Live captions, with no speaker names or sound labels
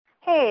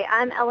Hey,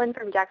 I'm Ellen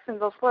from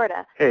Jacksonville,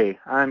 Florida. Hey,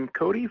 I'm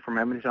Cody from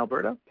Edmonton,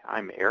 Alberta.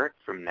 I'm Eric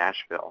from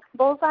Nashville.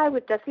 Bullseye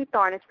with Jesse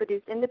Thorne is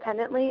produced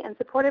independently and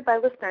supported by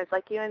listeners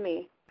like you and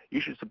me.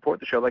 You should support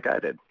the show like I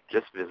did.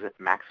 Just visit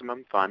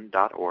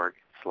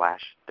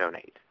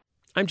MaximumFun.org/donate.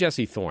 I'm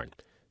Jesse Thorne.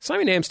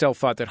 Simon Amstel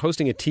thought that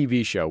hosting a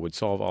TV show would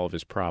solve all of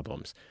his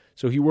problems,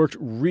 so he worked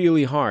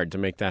really hard to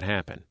make that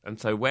happen. And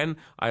so when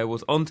I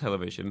was on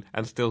television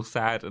and still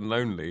sad and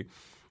lonely,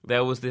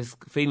 there was this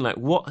feeling like,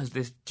 what has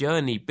this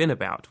journey been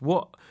about?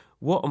 What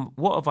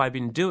have I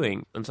been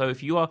doing? And so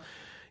if you are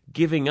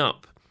giving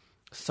up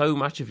so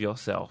much of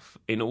yourself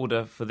in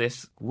order for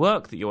this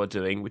work that you are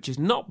doing, which is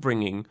not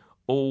bringing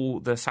all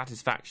the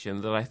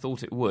satisfaction that I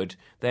thought it would,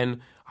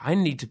 then I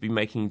need to be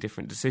making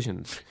different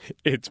decisions.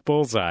 It's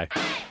Bullseye.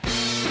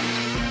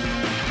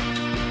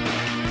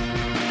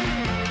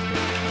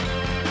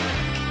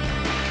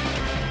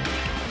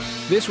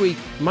 This week,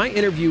 my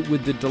interview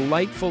with the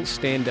delightful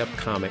stand-up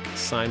comic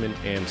Simon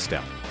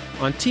Amstel.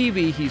 On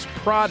TV, he's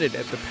prodded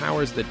at the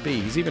powers that be.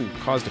 He's even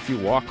caused a few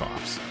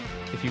walk-offs.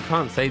 If you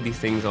can't say these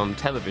things on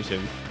television,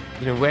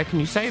 where can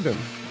you say them?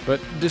 But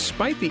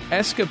despite the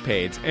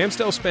escapades,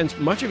 Amstel spends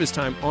much of his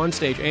time on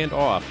stage and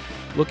off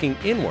looking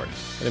inward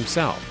at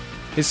himself.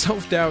 His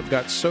self-doubt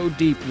got so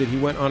deep that he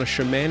went on a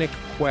shamanic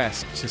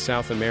quest to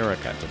South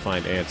America to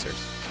find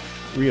answers.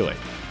 Really.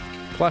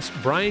 Plus,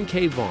 Brian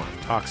K. Vaughan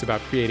talks about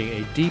creating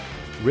a deep,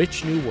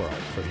 rich new world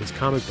for his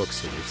comic book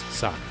series,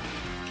 Saga.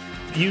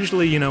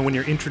 Usually, when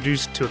you're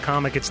introduced to a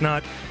comic, it's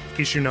not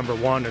issue number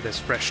 1 or this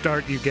fresh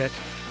start. You get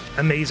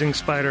Amazing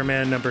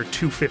Spider-Man number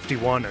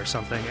 251 or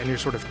something, and you're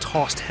sort of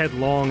tossed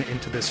headlong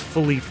into this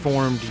fully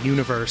formed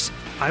universe.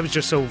 I was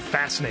just so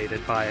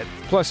fascinated by it.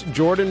 Plus,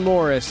 Jordan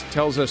Morris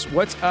tells us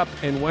what's up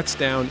and what's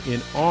down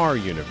in our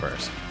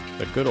universe,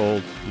 the good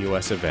old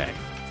US of A.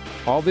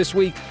 All this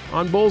week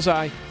on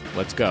Bullseye.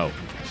 Let's go.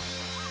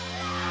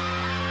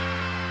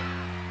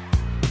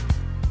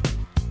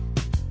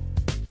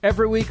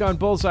 Every week on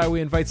Bullseye,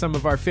 we invite some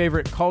of our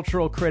favorite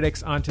cultural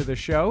critics onto the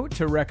show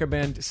to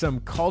recommend some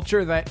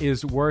culture that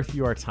is worth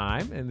your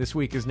time. And this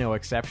week is no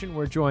exception.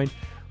 We're joined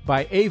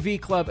by AV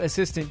Club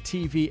assistant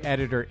TV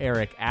editor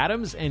Eric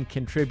Adams and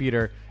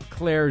contributor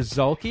Claire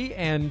Zulke.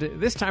 And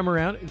this time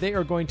around, they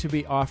are going to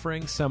be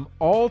offering some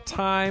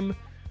all-time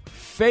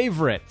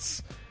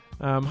favorites.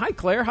 Hi,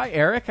 Claire. Hi,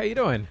 Eric. How you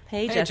doing?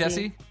 Hey,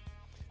 Jesse.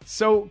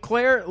 So,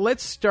 Claire,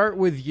 let's start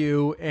with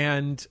you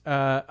and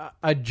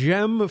a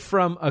gem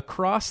from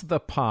across the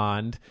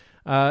pond,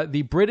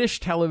 the British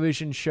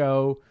television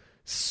show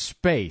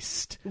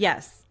Spaced.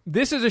 Yes.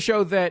 This is a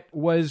show that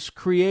was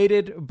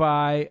created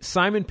by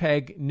Simon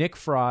Pegg, Nick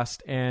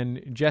Frost,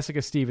 and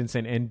Jessica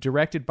Stevenson, and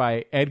directed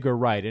by Edgar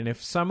Wright. And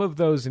if some of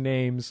those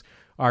names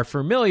are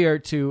familiar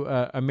to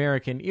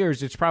American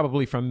ears, it's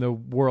probably from the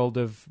world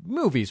of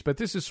movies. But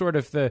this is sort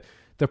of the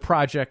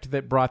project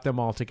that brought them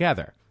all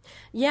together.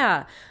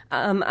 Yeah,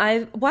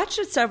 I watched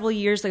it several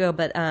years ago,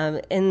 but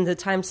in the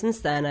time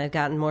since then, I've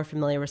gotten more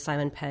familiar with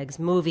Simon Pegg's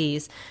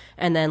movies.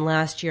 And then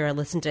last year, I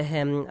listened to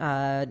him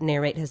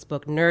narrate his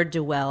book, Nerd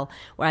Do Well,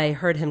 where I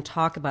heard him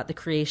talk about the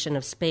creation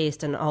of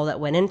Spaced and all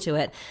that went into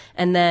it.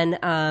 And then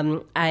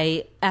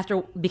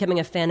after becoming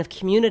a fan of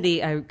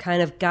Community, I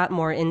kind of got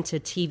more into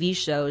TV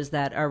shows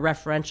that are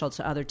referential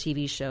to other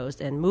TV shows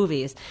and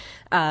movies.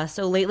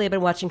 So lately, I've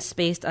been watching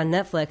Spaced on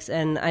Netflix,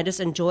 and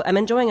I'm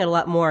enjoying it a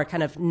lot more,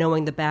 kind of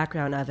knowing the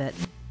background of it.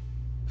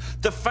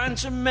 The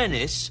Phantom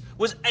Menace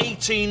was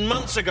 18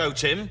 months ago,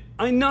 Tim.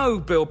 I know,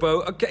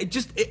 Bilbo. Okay,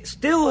 it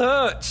still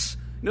hurts.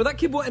 That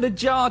kid wanted a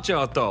Jar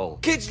Jar doll.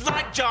 Kids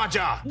like Jar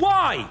Jar.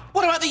 Why?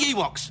 What about the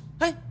Ewoks?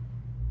 Hey?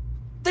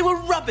 They were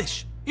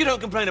rubbish. You don't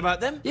complain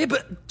about them. Yeah,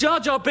 but Jar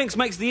Jar Binks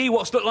makes the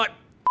Ewoks look like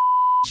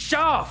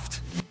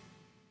Shaft.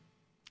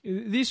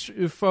 These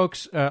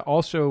folks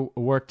also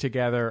work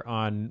together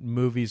on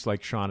movies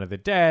like Shaun of the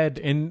Dead,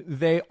 and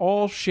they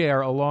all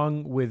share,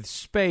 along with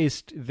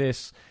Spaced,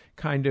 this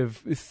kind of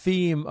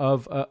theme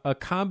of a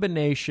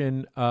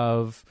combination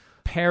of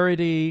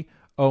parody,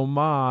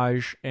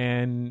 homage,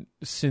 and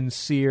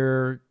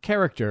sincere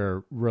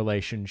character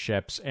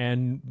relationships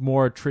and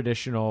more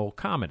traditional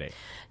comedy.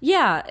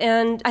 Yeah,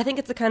 and I think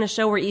it's the kind of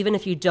show where even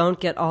if you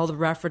don't get all the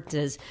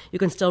references, you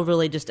can still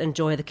really just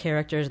enjoy the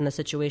characters and the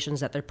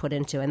situations that they're put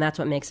into, and that's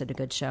what makes it a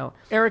good show.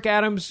 Eric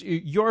Adams,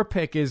 your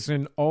pick is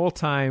an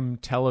all-time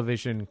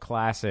television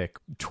classic,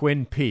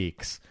 Twin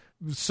Peaks.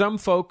 Some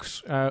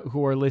folks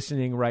who are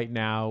listening right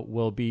now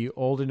will be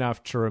old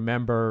enough to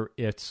remember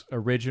its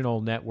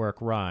original network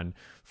run.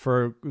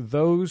 For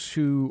those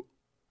who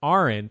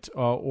aren't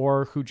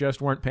or who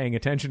just weren't paying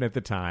attention at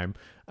the time,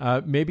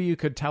 maybe you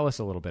could tell us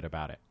a little bit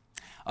about it.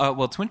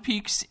 Well, Twin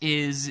Peaks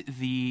is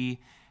the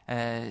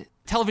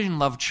television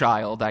love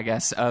child, I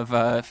guess, of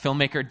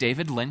filmmaker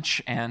David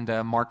Lynch and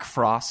Mark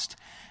Frost.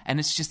 And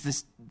it's just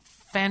this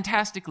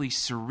fantastically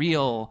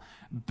surreal,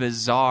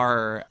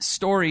 bizarre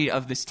story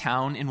of this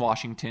town in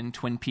Washington,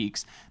 Twin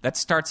Peaks, that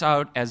starts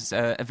out as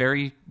a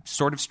very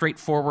sort of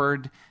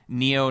straightforward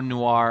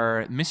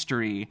neo-noir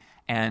mystery,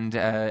 and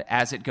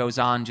as it goes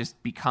on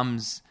just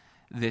becomes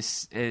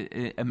this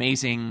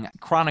amazing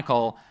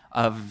chronicle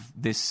of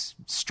this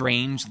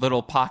strange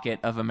little pocket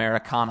of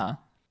Americana.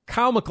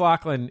 Kyle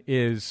MacLachlan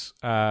is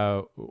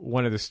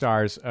one of the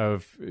stars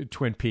of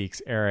Twin Peaks,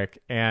 Eric,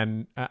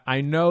 and I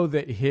know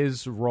that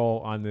his role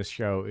on this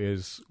show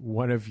is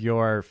one of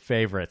your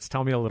favorites.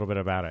 Tell me a little bit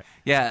about it.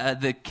 Yeah,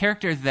 the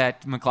character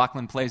that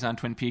MacLachlan plays on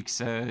Twin Peaks,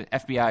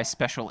 FBI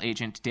Special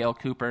Agent Dale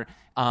Cooper,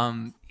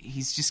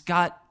 he's just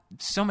got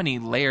so many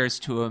layers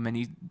to him, and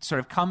he sort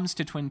of comes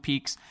to Twin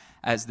Peaks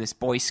as this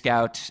Boy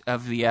Scout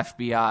of the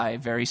FBI,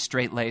 very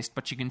straight-laced,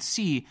 but you can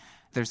see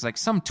there's like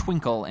some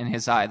twinkle in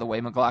his eye, the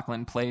way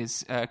MacLachlan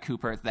plays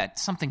Cooper, that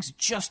something's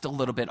just a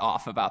little bit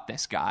off about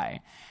this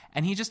guy.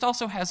 And he just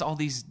also has all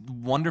these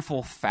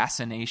wonderful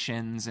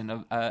fascinations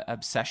and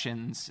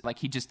obsessions. Like,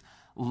 he just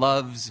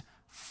loves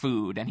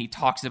food, and he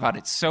talks about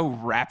it so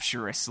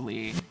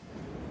rapturously.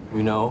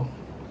 You know,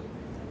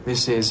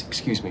 this is,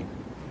 excuse me,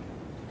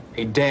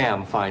 a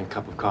damn fine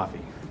cup of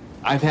coffee.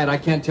 I've had, I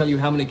can't tell you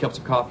how many cups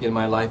of coffee in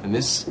my life, and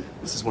this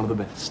is one of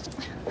the best.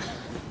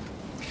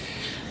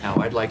 Now,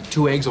 I'd like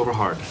 2 eggs over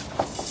hard.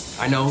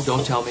 I know,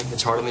 don't tell me,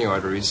 it's hard on the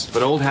arteries,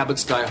 but old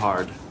habits die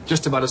hard.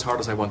 Just about as hard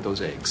as I want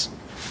those eggs.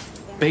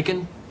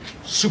 Bacon,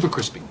 super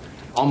crispy,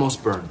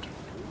 almost burned.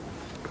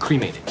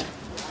 Cremated.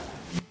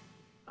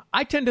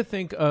 I tend to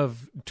think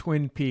of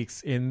Twin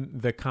Peaks in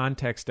the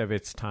context of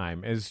its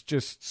time as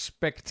just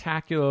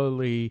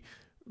spectacularly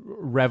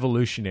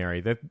revolutionary,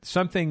 that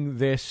something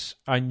this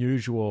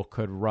unusual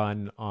could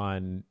run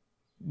on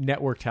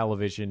network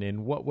television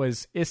in what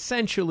was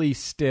essentially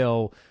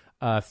still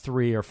a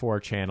 3 or 4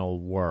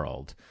 channel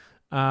world.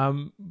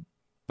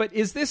 But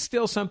is this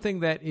still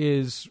something that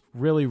is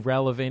really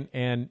relevant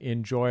and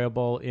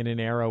enjoyable in an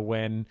era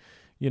when,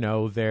 you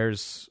know,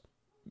 there's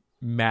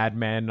Mad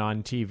Men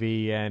on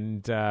TV,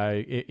 and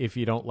if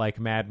you don't like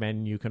Mad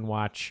Men, you can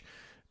watch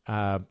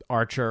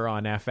Archer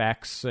on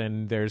FX,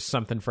 and there's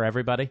something for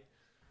everybody?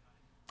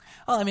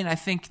 Well, I mean, I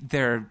think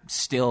there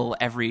still,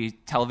 every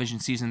television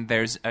season,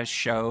 there's a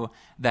show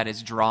that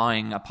is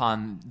drawing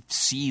upon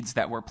seeds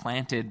that were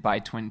planted by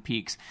Twin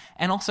Peaks.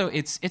 And also,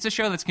 it's a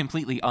show that's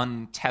completely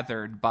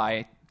untethered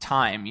by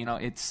time. You know,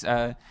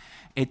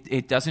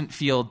 it doesn't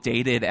feel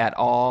dated at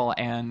all.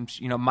 And,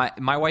 you know,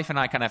 my wife and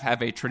I kind of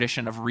have a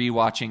tradition of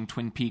rewatching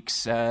Twin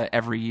Peaks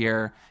every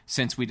year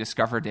since we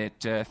discovered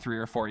it 3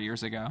 or 4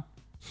 years ago.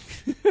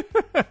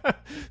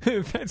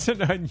 That's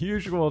an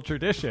unusual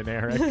tradition,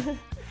 Eric.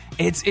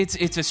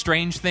 It's a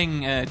strange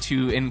thing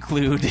to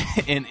include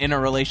in a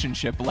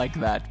relationship like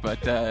that,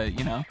 but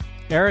you know.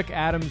 Eric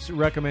Adams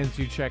recommends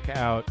you check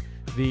out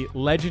the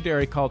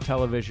legendary cult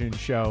television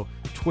show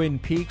Twin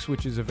Peaks,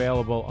 which is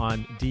available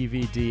on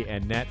DVD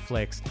and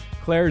Netflix.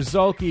 Claire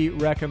Zulke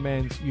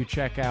recommends you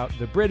check out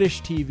the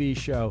British TV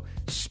show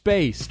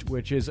Spaced,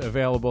 which is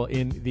available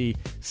in the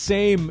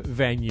same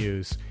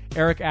venues.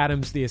 Eric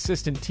Adams, the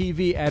assistant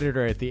TV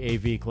editor at the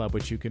AV Club,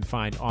 which you can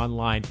find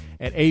online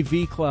at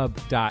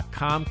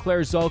avclub.com.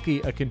 Claire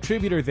Zulke, a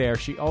contributor there.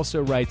 She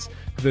also writes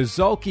the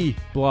Zulke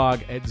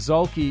blog at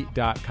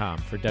zulke.com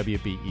for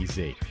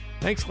WBEZ.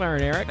 Thanks, Claire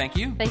and Eric. Thank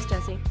you. Thanks,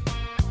 Jesse.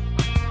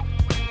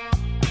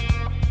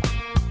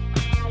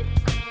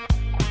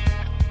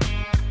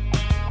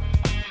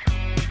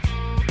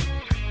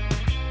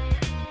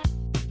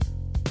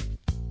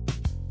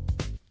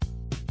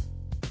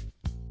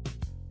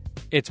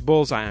 It's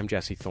Bullseye. I'm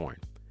Jesse Thorne.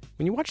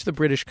 When you watch the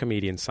British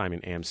comedian Simon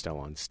Amstell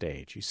on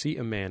stage, you see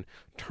a man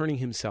turning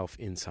himself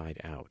inside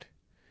out.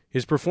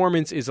 His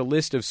performance is a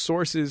list of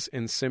sources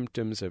and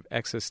symptoms of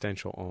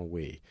existential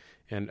ennui,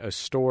 and a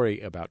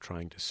story about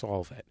trying to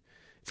solve it.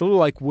 It's a little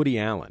like Woody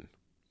Allen,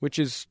 which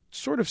is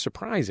sort of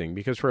surprising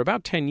because for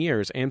about 10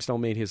 years, Amstell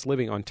made his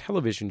living on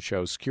television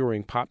shows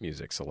skewering pop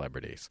music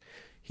celebrities.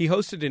 He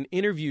hosted an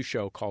interview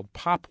show called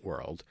Pop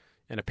World,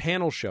 and a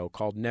panel show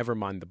called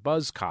Nevermind the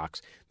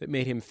Buzzcocks that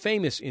made him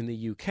famous in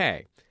the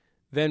UK,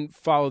 then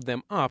followed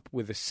them up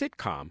with a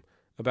sitcom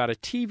about a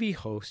TV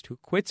host who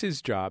quits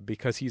his job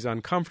because he's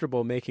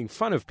uncomfortable making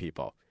fun of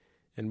people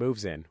and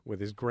moves in with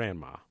his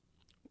grandma.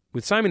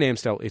 With Simon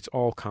Amstell, it's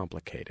all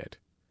complicated.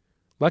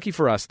 Lucky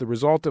for us, the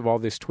result of all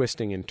this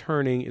twisting and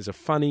turning is a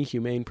funny,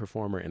 humane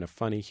performer in a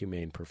funny,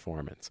 humane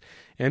performance.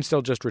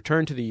 Amstell just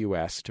returned to the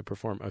U.S. to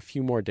perform a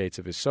few more dates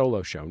of his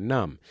solo show,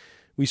 Numb.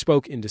 We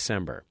spoke in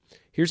December.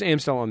 Here's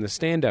Amstell on the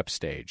stand-up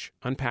stage,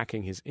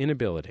 unpacking his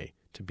inability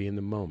to be in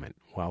the moment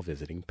while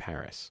visiting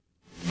Paris.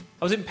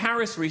 I was in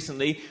Paris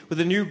recently with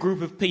a new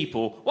group of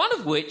people, one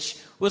of which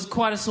was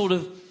quite a sort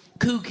of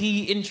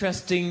kooky,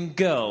 interesting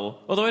girl.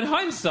 Although in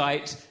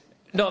hindsight,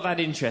 not that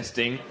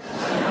interesting.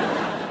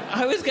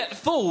 I always get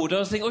fooled. I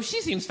was thinking, oh,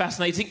 she seems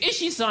fascinating. Is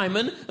she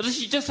Simon? Or does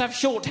she just have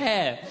short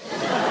hair?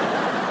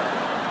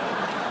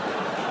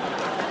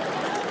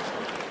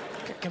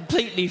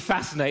 Completely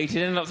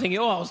fascinated, ended up thinking,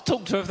 oh, I'll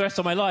talk to her for the rest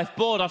of my life.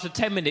 Bored after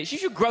 10 minutes. You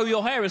should grow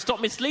your hair and stop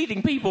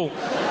misleading people.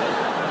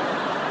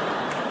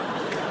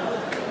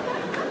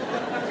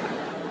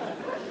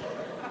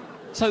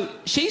 So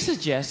she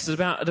suggests at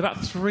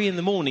about 3 in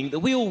the morning that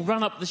we all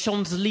run up the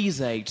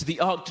Champs-Elysees to the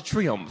Arc de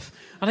Triomphe.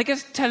 And I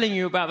guess telling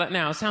you about that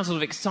now sounds sort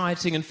of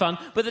exciting and fun,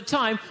 but at the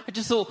time I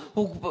just thought,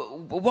 well,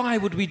 why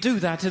would we do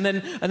that? And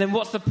then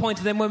what's the point?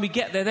 And then when we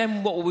get there,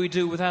 then what will we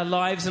do with our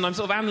lives? And I'm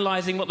sort of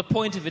analysing what the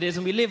point of it is,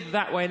 and we live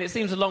that way, and it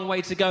seems a long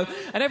way to go.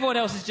 And everyone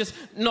else is just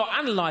not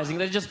analysing,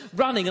 they're just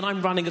running, and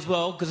I'm running as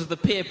well because of the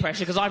peer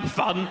pressure, because I'm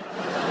fun.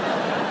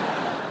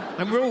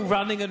 And we're all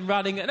running, and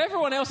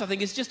everyone else, I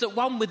think, is just at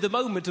one with the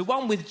moment, at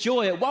one with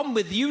joy, at one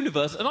with the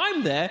universe, and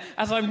I'm there,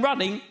 as I'm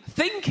running,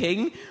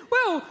 thinking,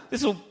 well,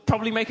 this will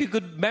probably make a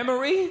good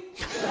memory.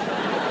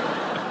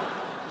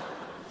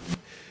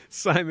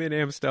 Simon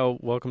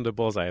Amstell, welcome to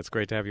Bullseye. It's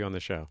great to have you on the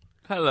show.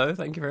 Hello,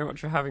 thank you very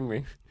much for having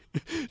me.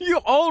 You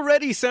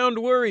already sound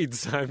worried,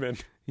 Simon.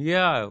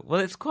 Yeah, well,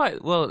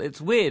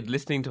 it's weird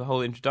listening to a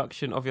whole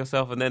introduction of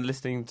yourself and then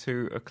listening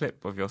to a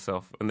clip of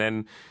yourself, and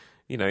then,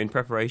 in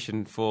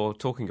preparation for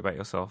talking about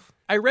yourself.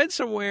 I read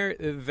somewhere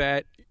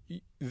that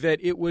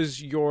it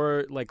was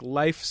your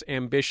life's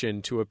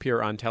ambition to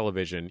appear on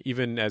television,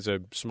 even as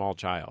a small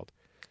child.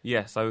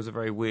 Yes, I was a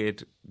very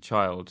weird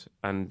child,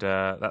 and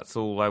that's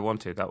all I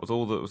wanted. That was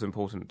all that was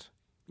important.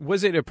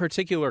 Was it a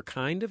particular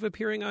kind of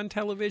appearing on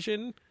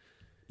television?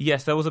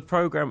 Yes, there was a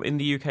program in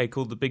the UK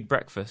called The Big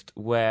Breakfast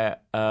where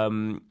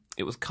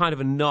it was kind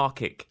of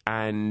anarchic,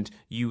 and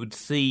you would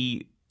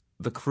see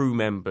the crew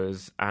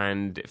members,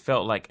 and it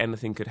felt like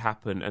anything could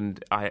happen,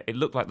 and it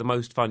looked like the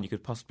most fun you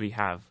could possibly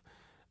have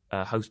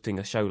hosting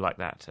a show like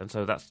that, and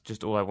so that's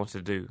just all I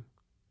wanted to do.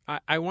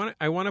 I want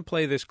to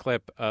play this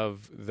clip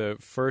of the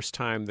first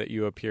time that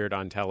you appeared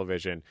on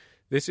television.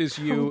 This is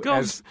you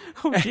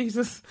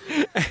Jesus.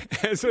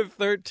 as a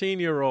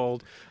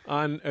 13-year-old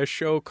on a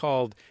show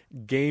called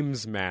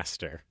Games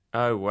Master.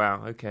 Oh,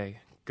 wow. Okay.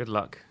 Good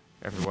luck,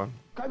 everyone.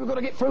 Okay, we've got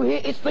to get through here.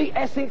 It's the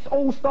Essex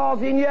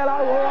All-Stars in yellow.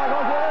 All right,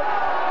 okay.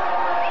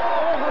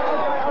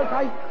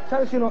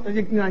 Tell us your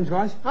names,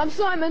 guys. I'm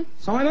Simon.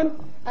 Simon.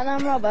 And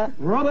I'm Robert.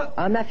 Robert.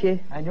 I'm Matthew.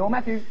 And you're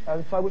Matthew.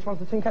 So which one's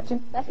the team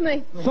captain? That's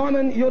me.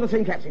 Simon, you're the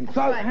team captain. That's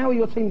so right. How are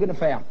your team going to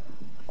fare?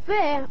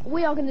 There,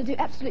 we are going to do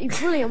absolutely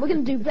brilliant. We're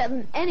going to do better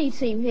than any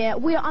team here.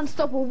 We are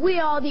unstoppable. We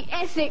are the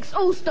Essex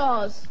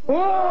All-Stars.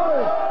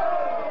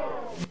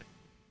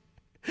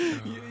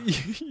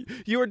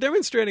 You were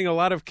demonstrating a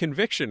lot of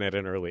conviction at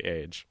an early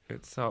age.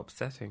 It's so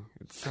upsetting.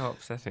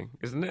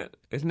 Isn't it?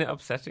 Isn't it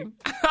upsetting?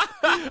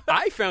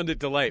 I found it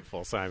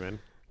delightful, Simon.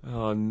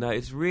 Oh no,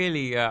 it's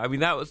really.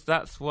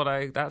 That's what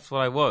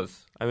I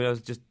was. I mean, I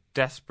was just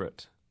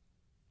desperate.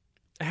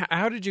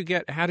 How did you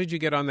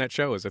get on that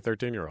show as a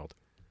 13-year-old?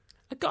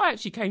 A guy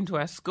actually came to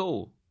our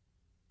school,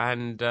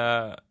 and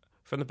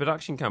from the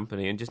production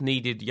company, and just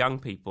needed young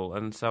people,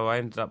 and so I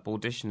ended up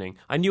auditioning.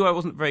 I knew I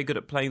wasn't very good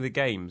at playing the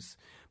games,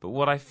 but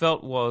what I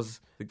felt was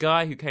the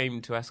guy who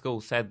came to our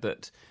school said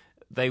that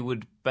they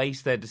would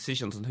base their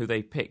decisions on who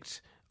they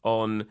picked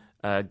on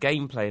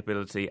gameplay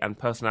ability and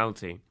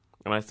personality.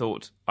 And I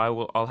thought,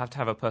 I'll have to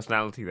have a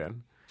personality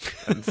then.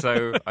 And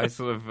so I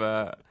sort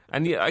of,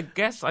 and yeah, I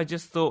guess I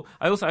just thought,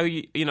 I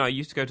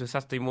used to go to a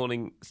Saturday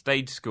morning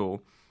stage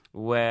school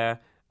where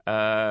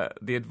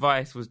the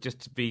advice was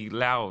just to be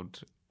loud.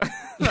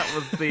 That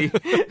was the,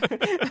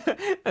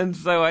 and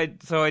so I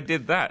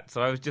did that.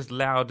 So I was just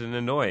loud and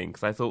annoying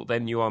because I thought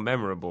then you are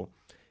memorable.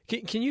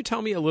 Can you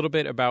tell me a little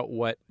bit about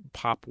what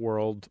Pop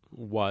World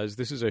was?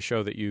 This is a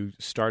show that you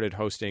started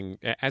hosting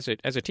as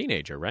a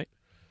teenager, right?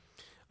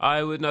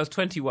 I was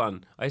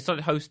 21. I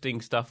started hosting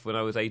stuff when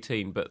I was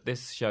 18, but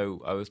this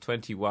show I was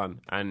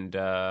 21. And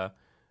go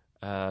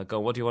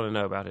on, what do you want to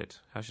know about it?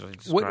 How should I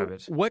describe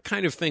it? What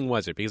kind of thing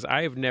was it? Because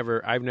I've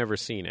never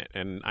seen it,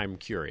 and I'm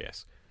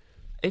curious.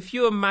 If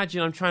you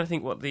imagine, I'm trying to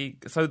think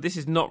so this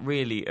is not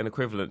really an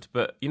equivalent,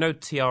 but you know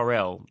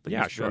TRL that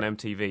used to be on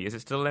MTV. Is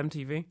it still on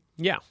MTV?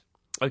 Yeah.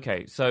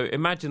 Okay, so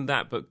imagine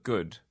that, but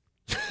good.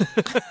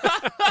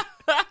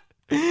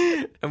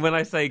 And when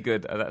I say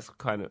good,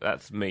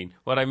 that's mean.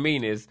 What I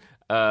mean is,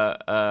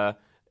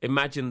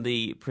 imagine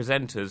the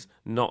presenters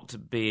not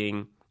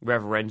being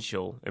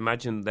reverential.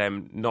 Imagine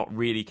them not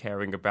really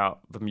caring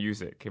about the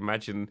music.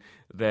 Imagine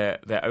their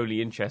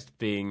only interest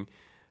being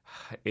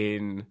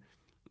in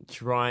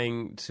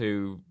trying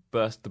to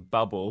burst the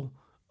bubble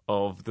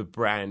of the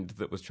brand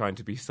that was trying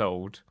to be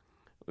sold.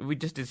 We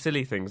just did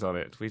silly things on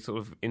it. We sort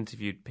of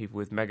interviewed people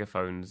with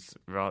megaphones,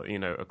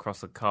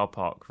 across a car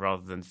park,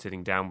 rather than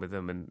sitting down with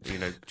them and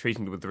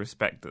treating them with the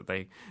respect that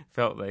they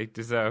felt they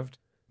deserved.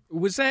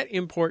 Was that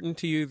important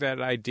to you? That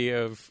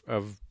idea of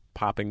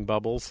popping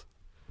bubbles?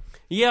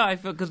 Yeah,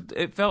 because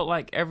it felt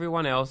like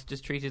everyone else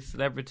just treated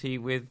celebrity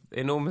with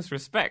enormous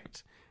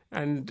respect,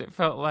 and it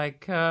felt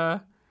like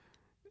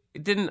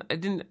it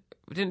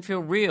didn't feel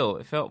real.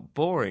 It felt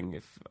boring.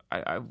 If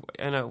I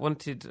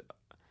wanted.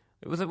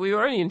 It was that we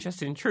were only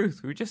interested in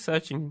truth. We were just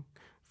searching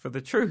for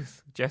the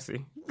truth,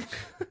 Jesse.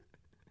 We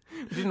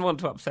didn't want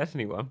to upset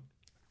anyone.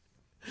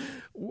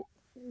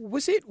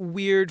 Was it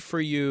weird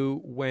for you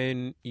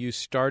when you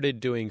started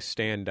doing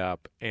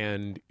stand-up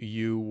and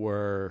you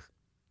were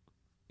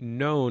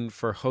known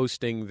for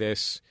hosting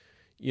this,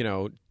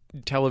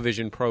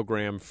 television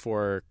program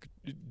for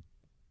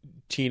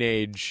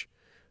teenage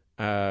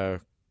LMFAO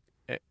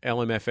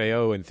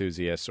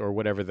enthusiasts, or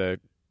whatever the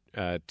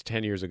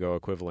 10 years ago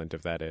equivalent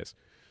of that is.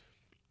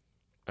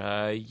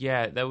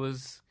 Yeah,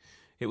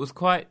 it was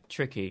quite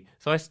tricky.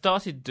 So I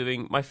started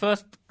doing, my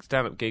first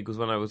stand-up gig was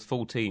when I was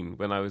 14,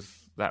 when I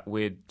was that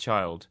weird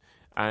child.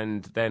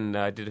 And then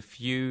I did a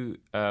few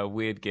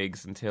weird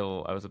gigs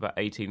until I was about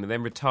 18, and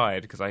then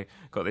retired because I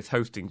got this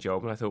hosting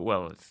job. And I thought,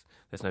 well,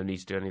 there's no need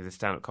to do any of this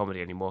stand-up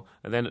comedy anymore.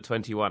 And then at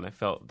 21, I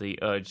felt the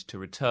urge to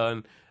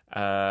return.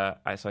 So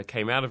I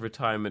came out of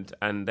retirement,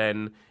 and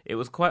then it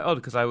was quite odd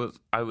because I was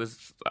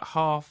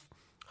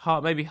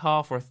maybe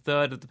half or a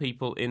third of the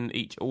people in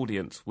each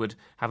audience would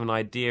have an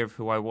idea of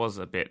who I was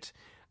a bit,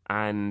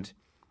 and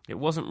it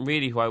wasn't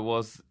really who I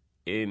was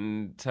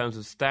in terms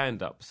of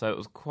stand-up,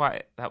 so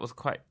that was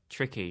quite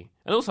tricky.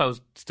 And also I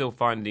was still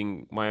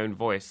finding my own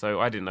voice, so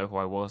I didn't know who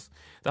I was.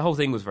 The whole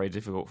thing was very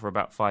difficult for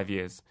about 5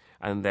 years,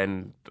 and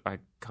then I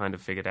kind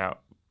of figured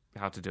out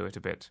how to do it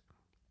a bit.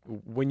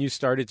 When you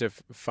started to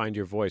find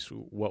your voice,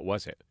 what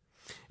was it?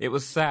 It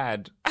was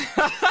sad.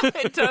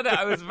 It turned out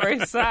I was very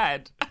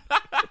sad.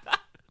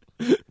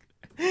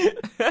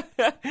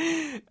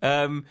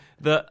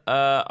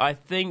 I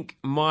think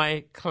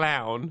my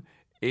clown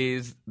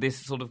is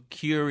this sort of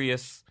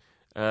curious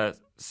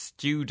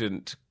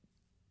student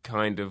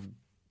kind of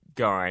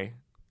guy.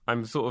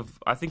 I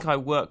think I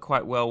work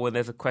quite well when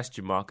there's a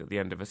question mark at the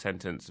end of a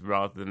sentence,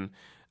 rather than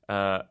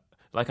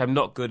like I'm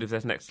not good if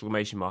there's an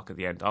exclamation mark at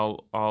the end. I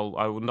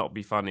will not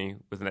be funny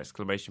with an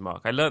exclamation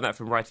mark. I learned that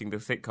from writing the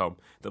sitcom,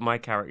 that my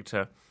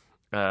character,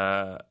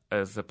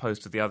 as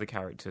opposed to the other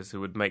characters who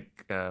would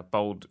make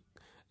bold,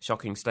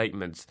 shocking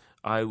statements,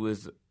 I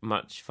was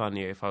much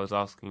funnier if I was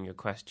asking a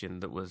question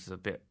that was a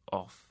bit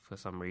off for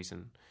some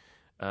reason.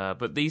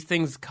 But these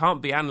things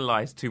can't be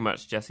analysed too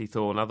much, Jesse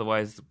Thorne,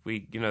 otherwise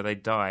they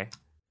die.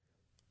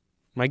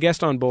 My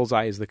guest on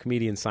Bullseye is the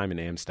comedian Simon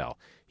Amstell.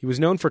 He was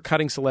known for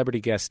cutting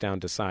celebrity guests down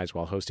to size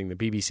while hosting the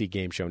BBC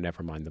game show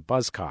Nevermind the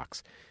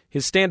Buzzcocks.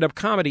 His stand-up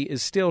comedy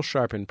is still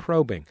sharp and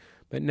probing,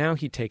 but now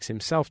he takes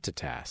himself to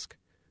task.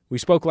 We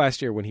spoke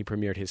last year when he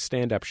premiered his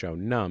stand-up show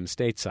Numb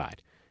stateside.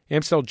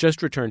 Amstell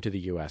just returned to the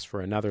U.S.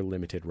 for another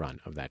limited run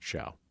of that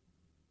show.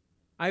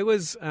 I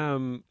was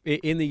in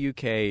the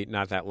UK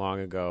not that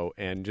long ago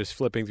and just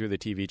flipping through the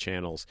TV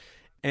channels,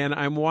 and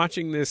I'm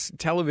watching this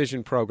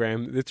television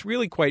program that's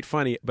really quite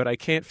funny, but I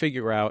can't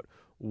figure out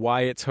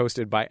why it's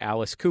hosted by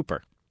Alice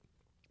Cooper.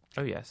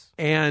 Oh, yes.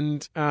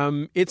 And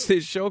it's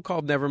this show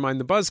called Nevermind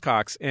the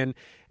Buzzcocks. And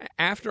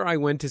after I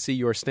went to see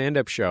your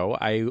stand-up show,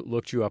 I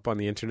looked you up on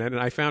the internet,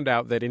 and I found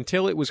out that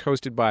until it was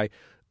hosted by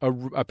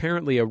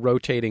apparently a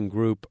rotating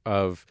group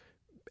of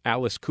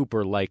Alice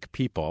Cooper-like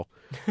people,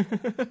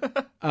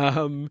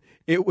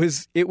 it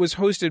was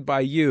hosted by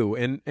you.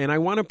 And I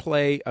want to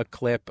play a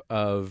clip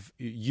of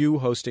you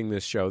hosting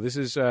this show. This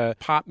is a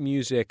pop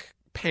music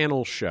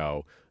panel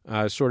show.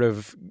 Sort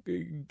of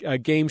a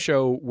game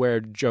show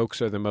where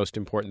jokes are the most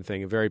important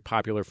thing, a very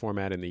popular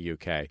format in the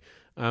UK.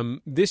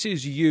 This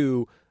is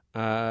you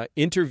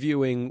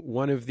interviewing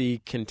one of the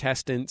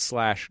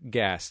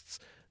contestants/guests,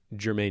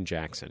 Jermaine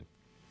Jackson.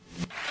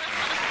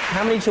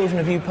 How many children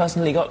have you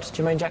personally got,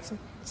 Jermaine Jackson?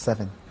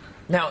 7.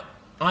 Now,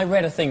 I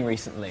read a thing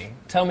recently.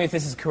 Tell me if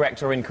this is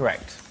correct or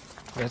incorrect.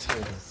 Let's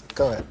hear this.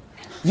 Go ahead.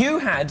 You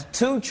had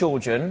 2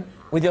 children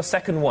with your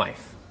second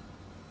wife.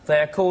 They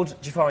are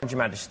called Jafar and Your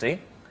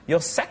Majesty.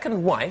 Your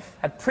second wife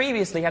had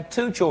previously had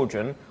 2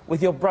 children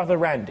with your brother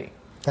Randy.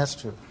 That's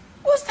true.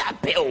 Was that a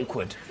bit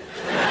awkward?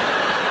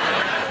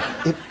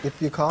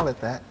 If you call it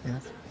that,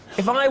 yes.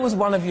 If I was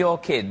one of your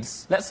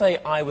kids, let's say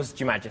I was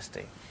Your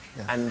Majesty,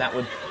 yes. And that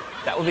would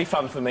be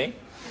fun for me.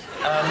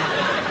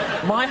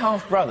 My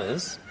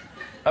half-brothers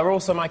are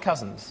also my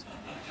cousins,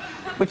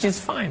 which is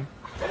fine.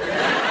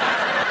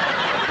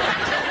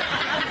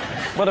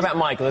 What about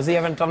Michael? Has he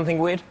ever done anything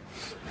weird?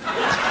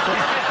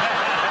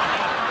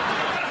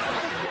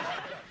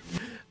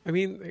 I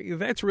mean,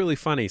 that's really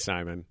funny,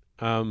 Simon.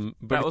 But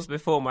that was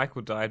before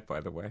Michael died,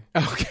 by the way.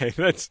 Okay,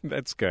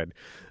 that's good.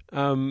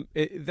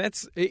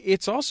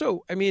 It's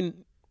also, I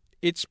mean,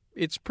 it's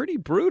pretty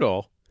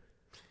brutal.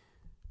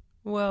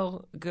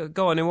 Well,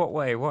 go on. In what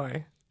way?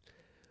 Why?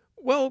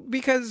 Well,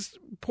 because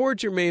poor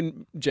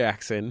Jermaine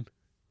Jackson,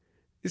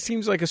 it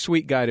seems like a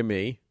sweet guy to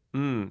me.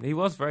 He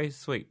was very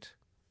sweet.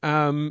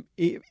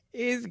 It's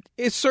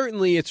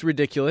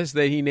ridiculous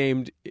that he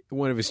named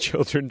one of his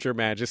children Your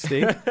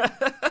Majesty.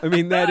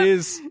 that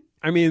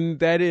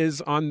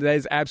is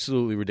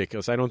absolutely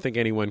ridiculous. I don't think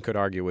anyone could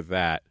argue with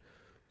that.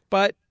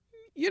 But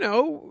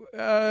you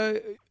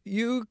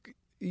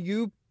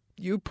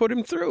put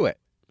him through it.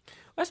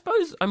 I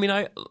suppose. I mean,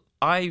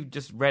 I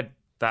just read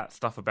that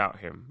stuff about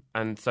him,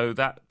 and so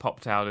that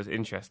popped out as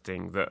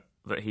interesting that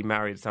he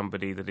married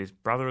somebody that his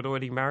brother had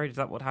already married. Is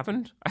that what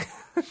happened?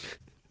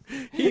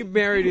 He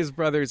married his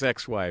brother's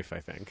ex-wife,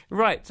 I think.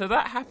 Right, so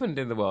that happened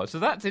in the world. So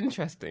that's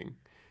interesting.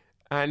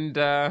 And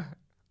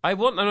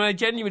I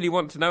genuinely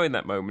want to know in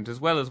that moment, as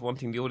well as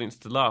wanting the audience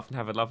to laugh and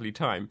have a lovely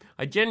time.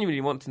 I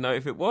genuinely want to know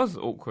if it was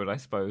awkward, I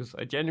suppose.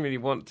 I genuinely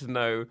want to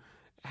know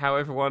how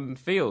everyone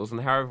feels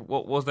and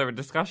what was there a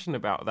discussion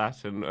about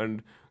that,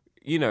 and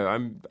you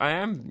know, I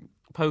am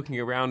poking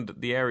around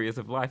the areas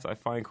of life that I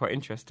find quite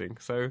interesting.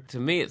 So to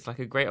me, it's like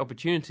a great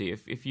opportunity.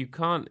 If you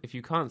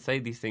can't say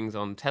these things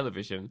on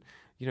television,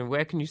 you know,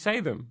 where can you say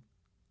them?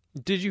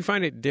 Did you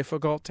find it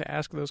difficult to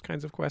ask those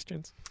kinds of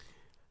questions?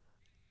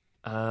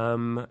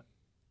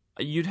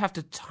 You'd have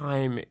to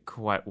time it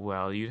quite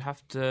well. You'd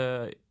have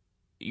to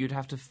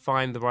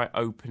find the right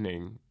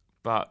opening.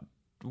 But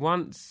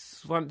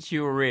once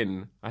you were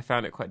in, I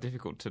found it quite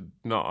difficult to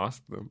not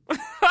ask them.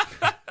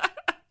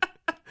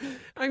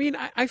 I mean,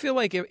 I feel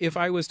like if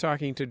I was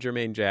talking to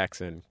Jermaine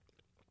Jackson...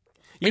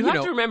 You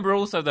have to remember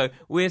also, though,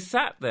 we're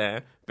sat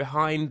there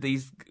behind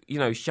these, you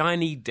know,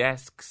 shiny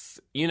desks.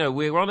 You know,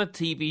 we're on a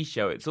TV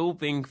show. It's all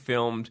being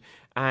filmed,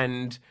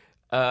 and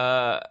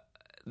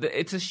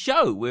it's a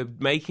show. We're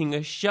making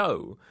a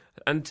show.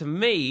 And to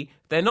me,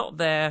 they're not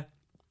there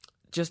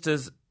just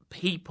as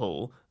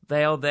people.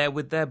 They are there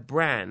with their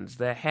brands,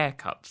 their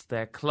haircuts,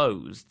 their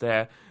clothes,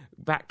 their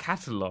back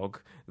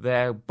catalogue,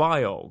 their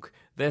biog.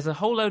 There's a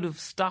whole load of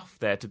stuff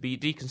there to be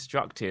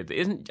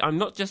deconstructed. I'm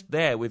not just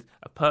there with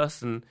a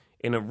person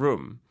in a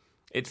room.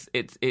 It's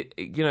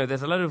you know,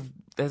 there's a lot of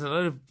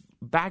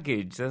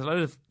baggage, there's a lot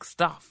of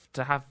stuff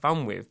to have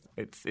fun with.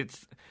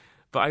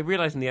 But I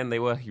realized in the end they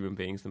were human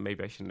beings, and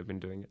maybe I shouldn't have been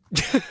doing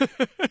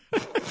it.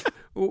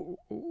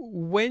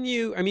 When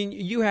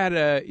you had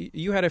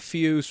a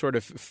few sort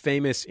of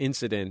famous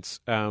incidents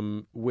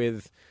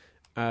with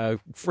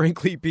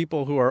frankly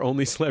people who are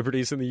only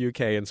celebrities in the UK,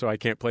 and so I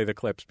can't play the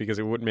clips because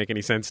it wouldn't make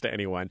any sense to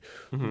anyone.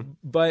 Mm-hmm.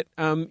 But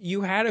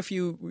you had a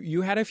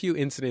few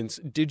incidents.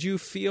 Did you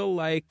feel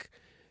like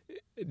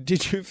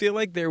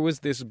there was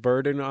this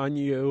burden on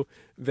you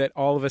that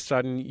all of a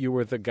sudden you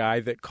were the guy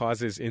that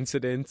causes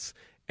incidents,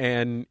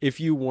 and if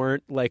you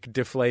weren't like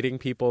deflating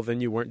people, then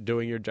you weren't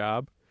doing your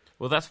job?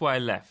 Well, that's why I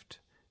left.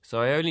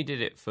 So I only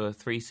did it for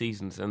 3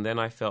 seasons, and then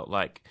I felt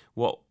like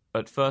what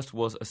at first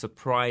was a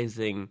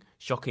surprising,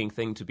 shocking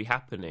thing to be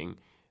happening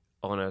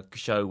on a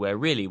show where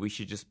really we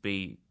should just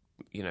be,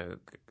 you know,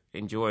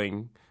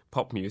 enjoying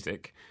pop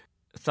music.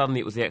 Suddenly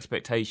it was the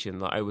expectation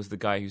that I was the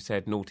guy who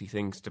said naughty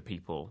things to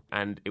people,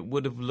 and it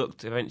would have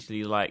looked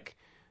eventually like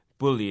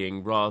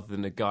bullying rather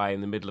than a guy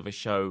in the middle of a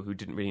show who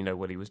didn't really know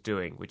what he was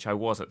doing, which I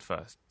was at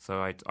first.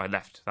 So I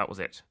left. That was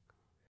it.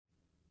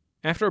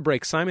 After a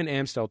break, Simon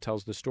Amstell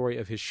tells the story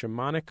of his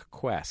shamanic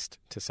quest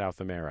to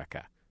South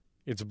America.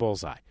 It's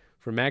Bullseye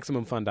from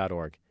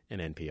MaximumFun.org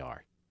and NPR.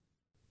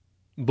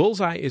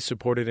 Bullseye is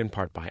supported in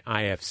part by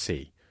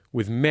IFC,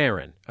 with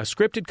Maron, a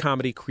scripted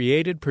comedy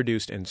created,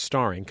 produced, and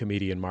starring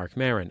comedian Marc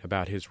Maron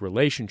about his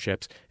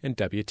relationships and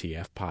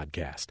WTF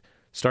podcast.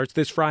 Starts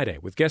this Friday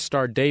with guest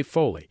star Dave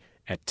Foley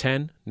at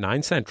 10,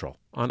 9 Central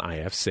on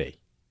IFC.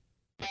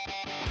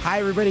 Hi,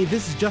 everybody.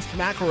 This is Justin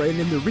McElroy, and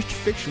in the rich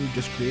fiction we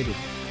just created,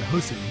 the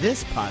hosts of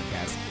this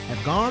podcast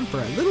have gone for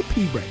a little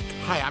pee break.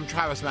 Hi, I'm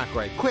Travis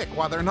McElroy. Quick,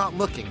 while they're not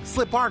looking,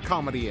 slip our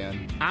comedy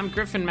in. I'm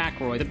Griffin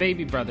McElroy, the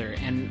baby brother,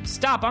 and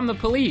stop, I'm the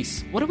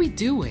police. What are we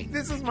doing?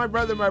 This is My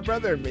Brother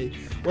and Me,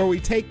 where we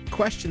take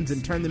questions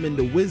and turn them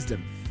into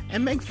wisdom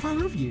and make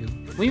fun of you.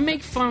 We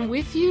make fun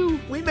with you?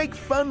 We make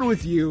fun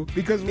with you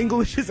because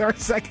English is our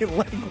second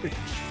language.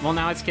 Well,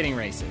 now it's getting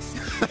racist.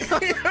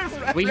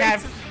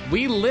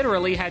 We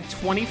literally had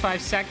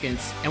 25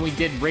 seconds and we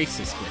did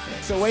racist with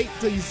it. So wait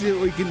till you see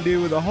what we can do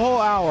with a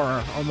whole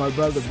hour on My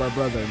Brother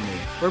and Me.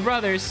 We're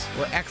brothers.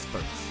 We're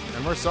experts.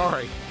 And we're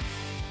sorry.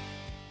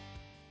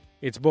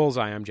 It's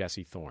Bullseye. I'm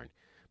Jesse Thorne.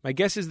 My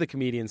guest is the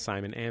comedian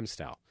Simon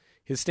Amstell.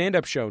 His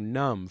stand-up show,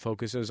 Numb,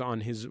 focuses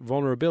on his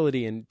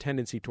vulnerability and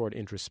tendency toward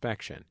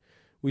introspection.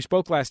 We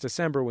spoke last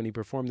December when he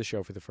performed the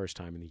show for the first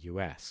time in the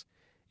U.S.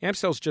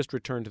 Amstell's just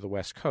returned to the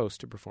West Coast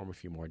to perform a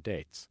few more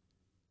dates.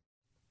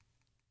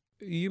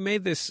 You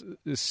made this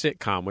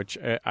sitcom, which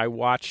I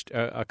watched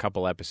a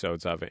couple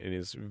episodes of it, and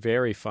is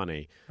very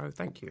funny. Oh,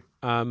 thank you.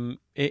 And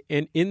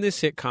in this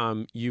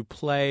sitcom, you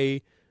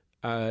play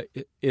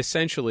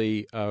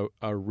essentially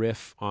a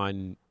riff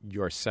on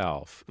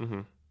yourself.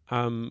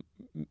 Mm-hmm.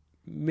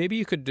 Maybe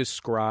you could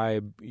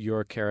describe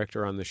your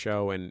character on the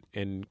show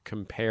and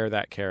compare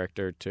that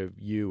character to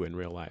you in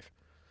real life.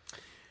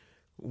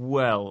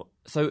 Well,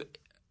 so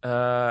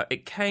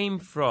it came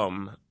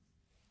from...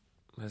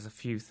 There's a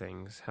few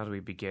things. How do we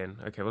begin?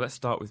 Okay, well, let's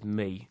start with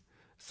me.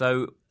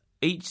 So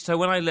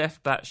when I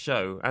left that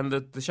show, and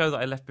the show that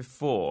I left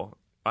before,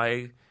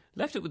 I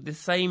left it with the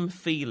same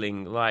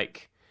feeling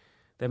like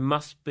there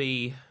must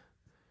be...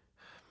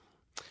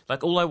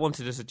 Like, all I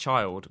wanted as a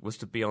child was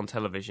to be on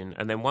television,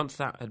 and then once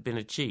that had been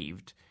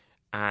achieved,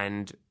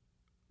 and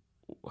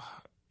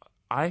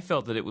I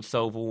felt that it would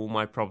solve all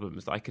my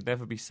problems, that I could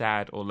never be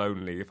sad or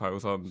lonely if I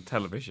was on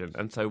television.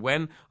 And so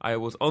when I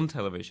was on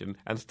television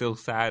and still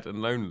sad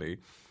and lonely,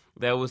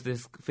 there was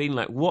this feeling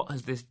like, what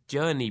has this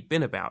journey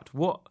been about?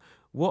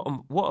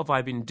 what have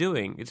I been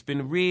doing? It's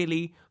been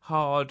really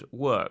hard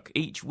work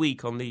each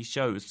week on these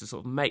shows to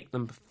sort of make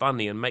them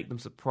funny and make them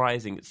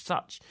surprising.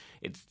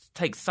 It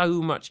takes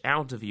so much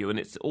out of you, and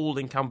it's all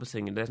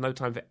encompassing, and there's no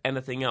time for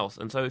anything else.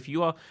 And so if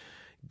you are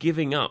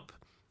giving up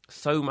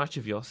so much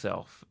of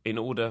yourself in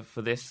order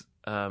for this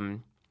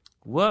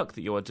work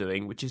that you are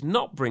doing, which is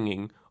not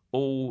bringing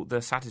all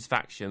the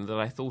satisfaction that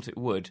I thought it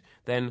would,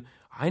 then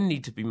I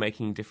need to be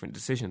making different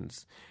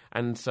decisions.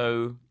 And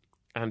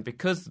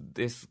because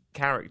this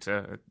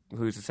character,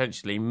 who's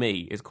essentially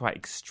me, is quite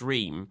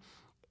extreme,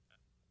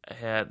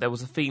 there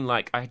was a feeling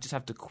like I just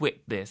have to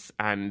quit this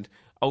and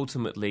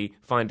ultimately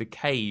find a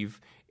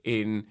cave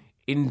in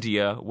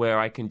India where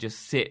I can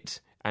just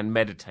sit and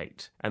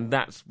meditate. And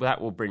that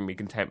will bring me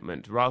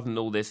contentment, rather than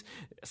all this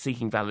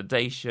seeking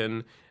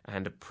validation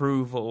and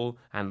approval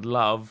and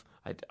love.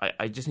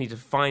 I just need to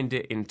find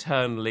it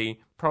internally,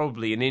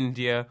 probably in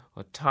India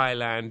or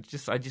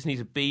Thailand. I just need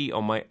to be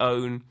on my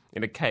own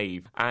in a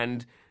cave.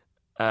 And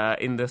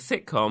in the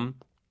sitcom,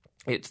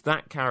 it's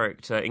that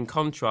character in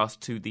contrast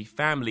to the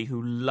family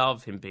who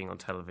love him being on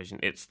television.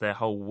 It's their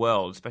whole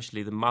world,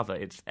 especially the mother.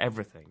 It's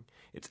everything.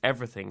 It's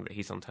everything that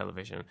he's on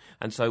television.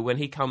 And so when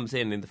he comes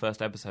in the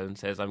first episode and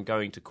says, "I'm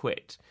going to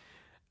quit,"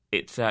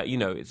 it's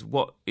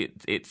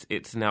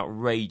it's an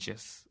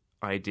outrageous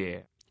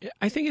idea.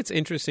 I think it's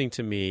interesting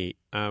to me,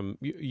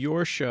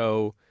 your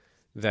show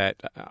that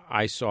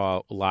I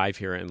saw live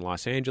here in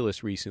Los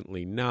Angeles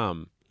recently,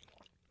 Numb,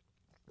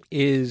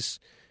 is,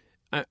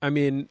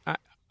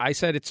 I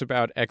said it's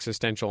about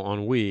existential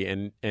ennui,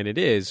 and it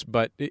is,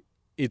 but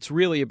it's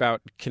really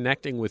about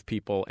connecting with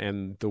people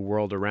and the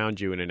world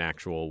around you in an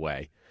actual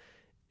way.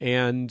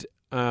 And,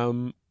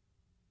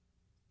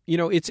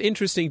 it's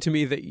interesting to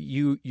me that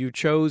you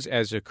chose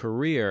as a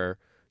career,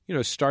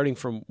 starting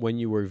from when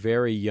you were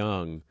very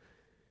young,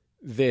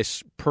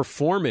 this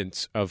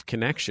performance of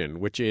connection,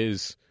 which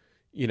is,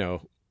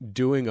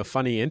 doing a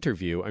funny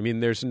interview.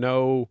 There's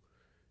no,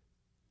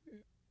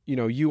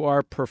 you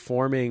are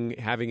performing,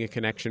 having a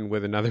connection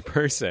with another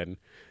person.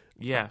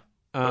 Yeah.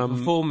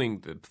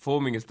 Performing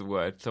is the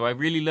word. So I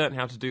really learned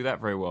how to do that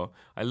very well.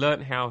 I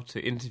learned how to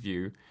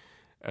interview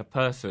a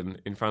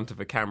person in front of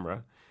a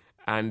camera,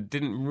 and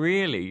didn't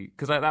really,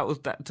 because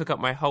that took up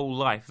my whole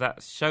life.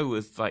 That show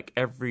was like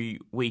every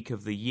week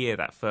of the year,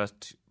 that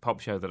first pop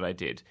show that I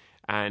did.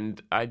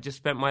 And I just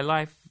spent my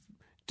life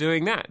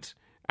doing that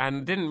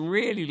and didn't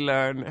really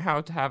learn how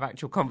to have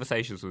actual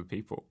conversations with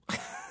people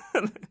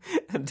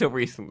until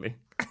recently.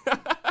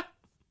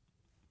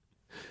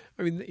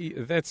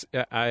 That's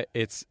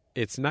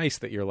it's nice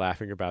that you're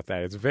laughing about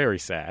that. It's very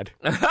sad.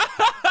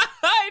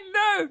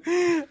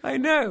 I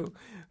know.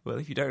 Well,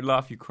 if you don't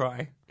laugh, you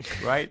cry,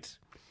 right?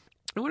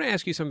 I want to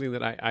ask you something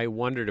that I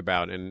wondered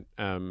about, and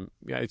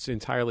it's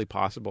entirely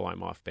possible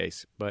I'm off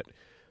base, but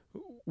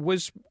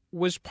was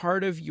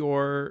part of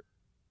your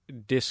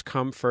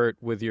discomfort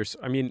with your...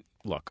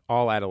 look,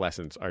 all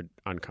adolescents are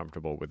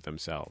uncomfortable with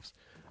themselves.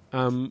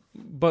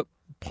 But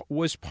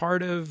was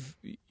part of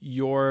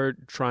your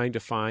trying to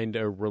find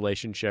a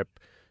relationship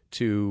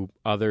to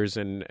others,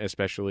 and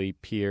especially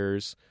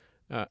peers,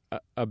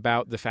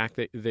 about the fact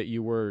that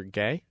you were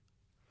gay?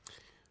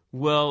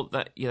 Well,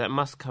 that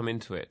must come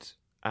into it,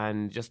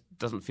 and just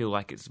doesn't feel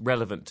like it's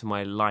relevant to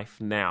my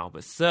life now.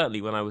 But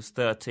certainly when I was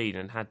 13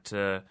 and I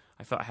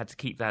felt I had to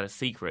keep that a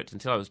secret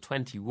until I was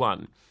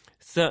 21,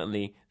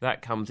 certainly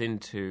that comes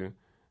into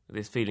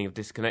this feeling of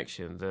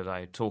disconnection that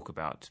I talk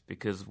about,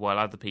 because while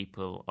other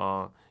people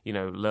are,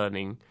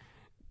 learning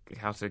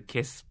how to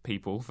kiss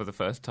people for the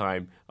first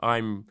time,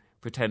 I'm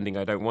pretending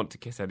I don't want to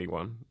kiss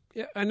anyone.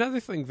 Yeah, another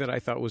thing that I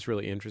thought was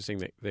really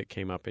interesting that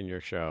came up in your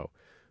show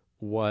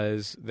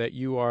was that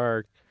you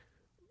are,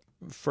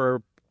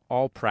 for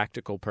all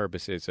practical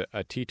purposes,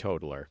 a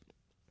teetotaler.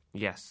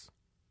 Yes.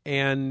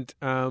 And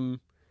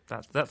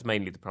that's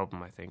mainly the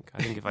problem, I think.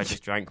 I think if I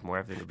just drank more,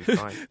 everything would be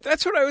fine.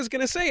 That's what I was going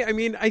to say.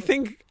 I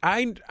think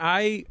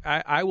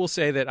I will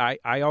say that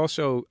I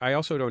also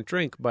don't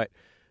drink, but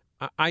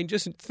I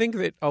just think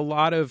that a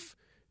lot of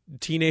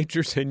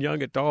teenagers and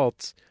young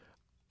adults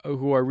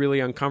who are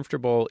really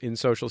uncomfortable in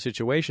social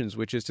situations,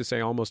 which is to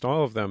say almost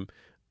all of them,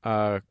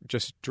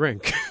 just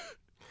drink.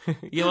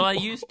 Yeah, well, I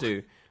used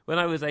to. When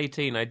I was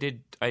 18, I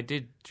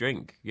did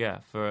drink,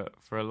 for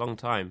a long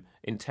time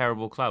in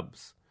terrible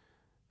clubs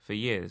for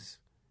years.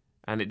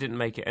 And it didn't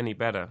make it any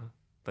better.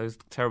 Those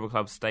terrible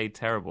clubs stayed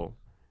terrible.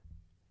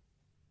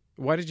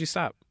 Why did you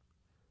stop?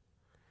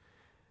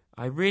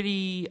 I read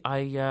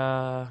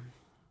a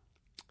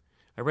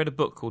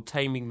book called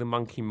Taming the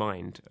Monkey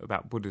Mind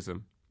about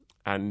Buddhism.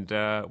 And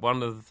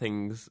one of the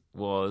things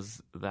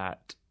was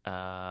that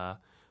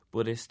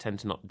Buddhists tend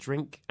to not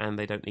drink and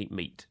they don't eat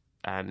meat.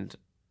 And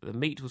the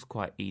meat was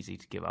quite easy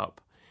to give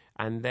up.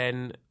 And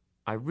then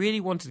I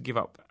really wanted to give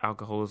up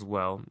alcohol as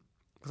well.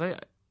 Because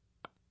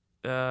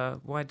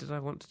why did I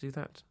want to do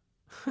that?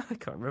 I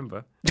can't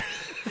remember.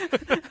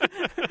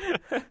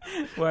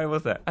 Why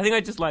was that? I think I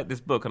just liked this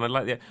book, and I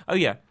liked the... Oh,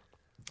 yeah.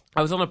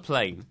 I was on a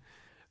plane,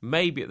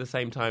 maybe at the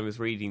same time as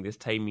reading this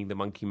Taming the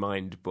Monkey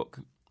Mind book,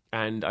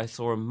 and I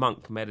saw a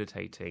monk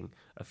meditating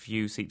a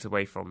few seats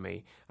away from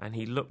me, and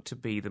he looked to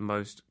be the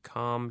most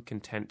calm,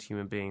 content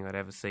human being I'd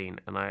ever seen,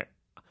 and I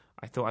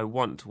thought, I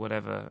want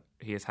whatever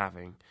he is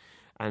having.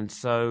 And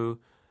so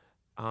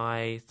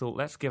I thought,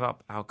 let's give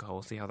up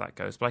alcohol, see how that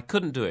goes. But I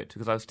couldn't do it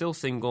because I was still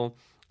single,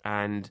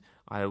 and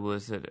I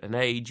was at an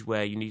age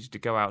where you needed to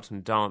go out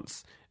and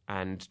dance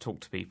and talk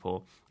to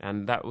people,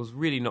 and that was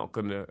really not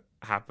going to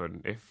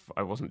happen if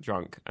I wasn't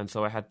drunk, and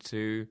so I had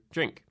to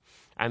drink.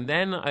 And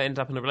then I ended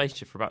up in a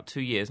relationship for about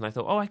 2 years, and I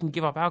thought, I can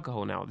give up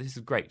alcohol now. This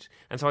is great.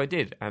 And so I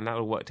did, and that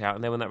all worked out.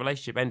 And then when that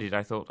relationship ended,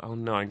 I thought, oh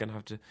no, I'm going to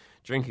have to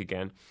drink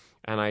again.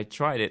 And I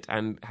tried it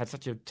and had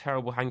such a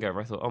terrible hangover.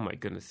 I thought, oh my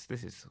goodness,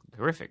 this is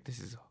horrific. This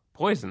is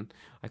poison.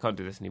 I can't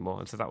do this anymore.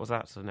 And so that was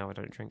that. So now I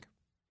don't drink.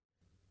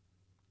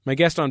 My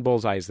guest on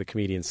Bullseye is the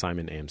comedian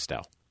Simon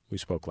Amstell, who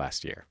spoke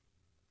last year.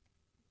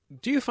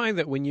 Do you find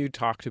that when you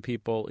talk to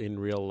people in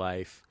real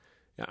life,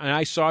 and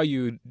I saw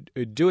you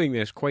doing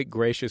this quite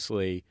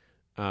graciously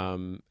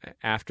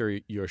after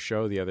your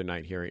show the other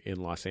night here in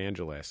Los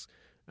Angeles,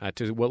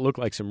 to what looked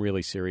like some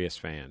really serious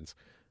fans,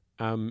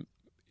 do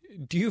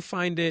you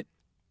find it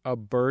a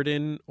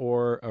burden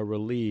or a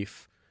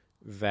relief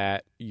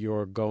that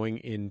you're going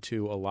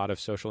into a lot of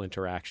social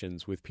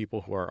interactions with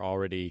people who are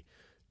already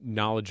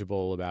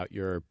knowledgeable about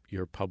your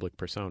public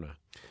persona?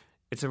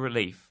 It's a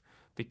relief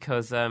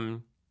because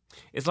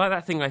it's like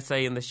that thing I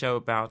say in the show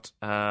about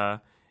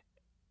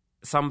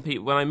some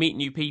people. When I meet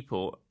new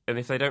people, and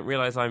if they don't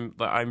realize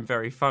I'm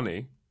very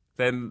funny,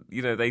 then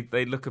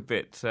they look a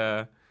bit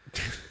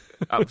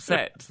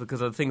upset because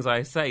of the things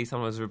I say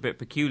sometimes are a bit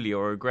peculiar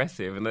or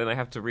aggressive, and then I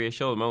have to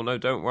reassure them, oh no,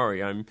 don't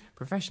worry, I'm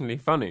professionally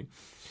funny.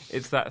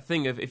 It's that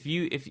thing of if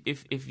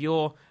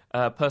your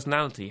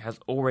personality has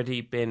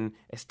already been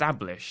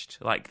established,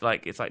 like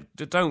it's like,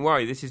 don't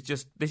worry, this is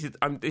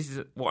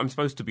what I'm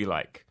supposed to be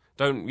like.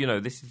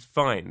 This is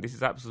fine. This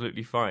is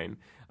absolutely fine.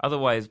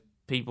 Otherwise,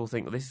 people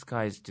think, well, this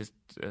guy's just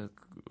an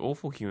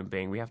awful human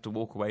being. We have to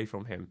walk away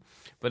from him.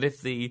 But if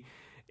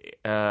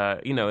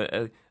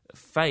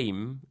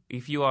fame,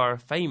 if you are a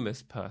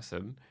famous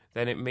person,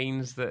 then it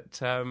means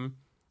that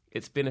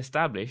it's been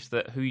established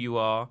that who you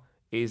are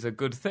is a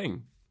good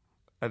thing.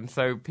 And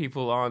so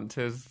people aren't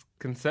as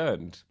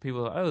concerned.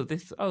 People are,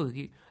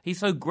 he's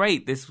so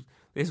great, this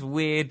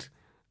weird,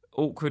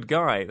 awkward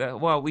guy.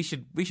 We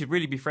should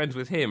really be friends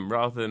with him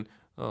rather than,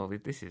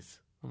 this is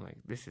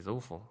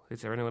awful.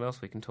 Is there anyone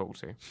else we can talk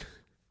to?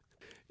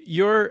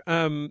 Your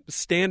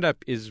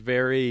stand-up is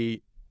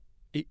very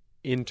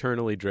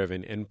internally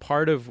driven, and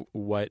part of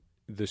what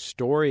the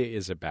story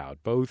is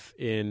about, both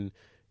in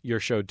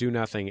your show Do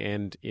Nothing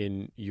and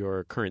in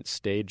your current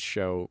stage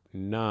show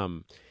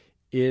Numb,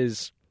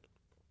 is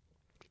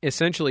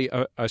essentially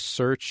a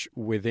search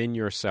within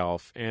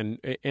yourself and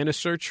a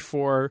search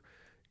for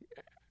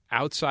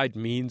outside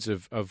means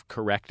of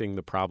correcting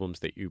the problems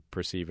that you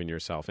perceive in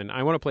yourself. And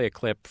I want to play a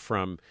clip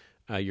from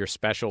your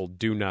special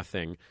Do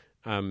Nothing.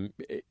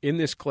 In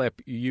this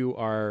clip,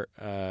 you're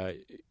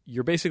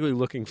basically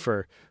looking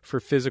for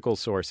physical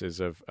sources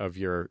of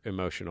your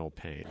emotional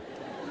pain.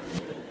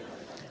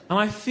 And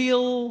I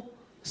feel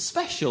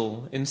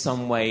special in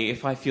some way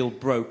if I feel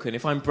broken.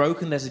 If I'm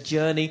broken, there's a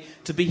journey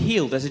to be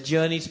healed. There's a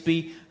journey to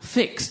be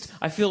fixed.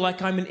 I feel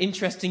like I'm an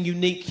interesting,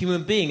 unique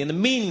human being. And the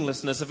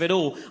meaninglessness of it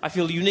all, I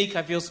feel unique,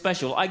 I feel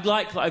special. I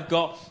like that I've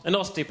got an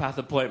osteopath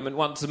appointment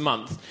once a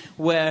month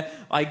where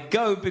I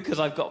go because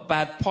I've got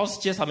bad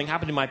posture, something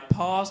happened in my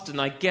past, and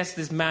I guess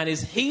this man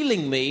is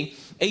healing me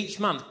each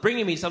month,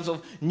 bringing me some sort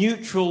of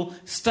neutral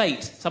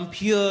state, some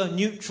pure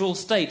neutral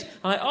state.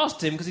 And I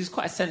asked him, because he's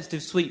quite a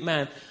sensitive, sweet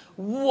man,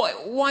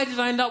 why did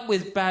I end up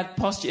with bad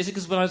posture? Is it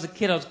because when I was a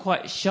kid I was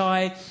quite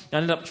shy? I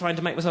ended up trying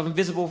to make myself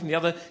invisible from the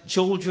other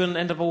children,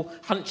 ended up all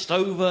hunched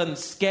over and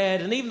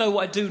scared. And even though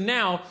what I do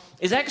now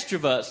is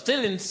extrovert,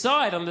 still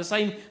inside I'm the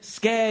same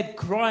scared,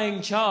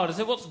 crying child. I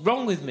said, what's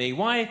wrong with me?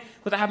 Why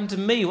would that happen to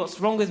me? What's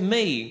wrong with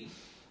me?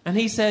 And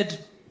he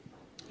said,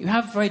 you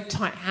have very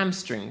tight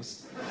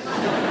hamstrings.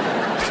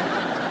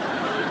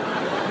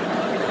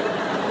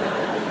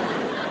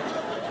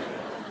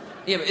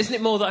 Yeah, but isn't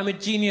it more that I'm a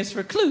genius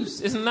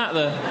recluse? Isn't that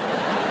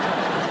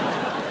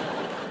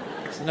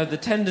the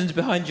tendons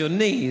behind your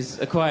knees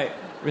are quite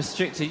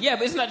restricted. Yeah,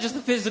 but isn't that just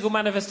the physical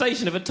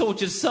manifestation of a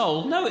tortured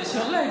soul? No, it's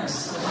your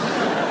legs.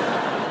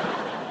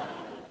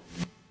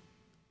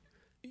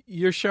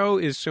 Your show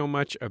is so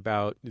much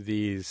about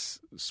these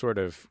sort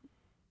of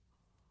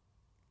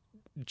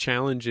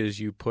challenges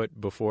you put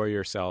before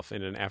yourself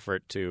in an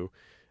effort to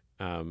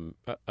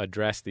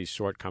address these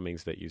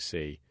shortcomings that you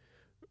see.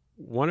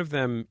 One of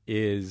them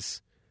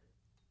is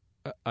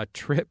a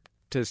trip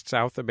to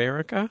South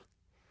America.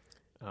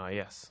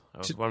 Yes. I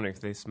was wondering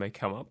if this may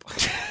come up.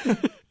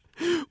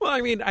 Well,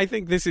 I mean, I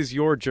think this is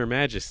your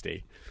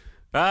Majesty.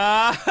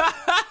 Oh,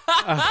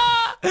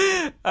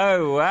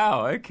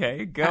 wow.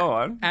 Okay, go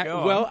on.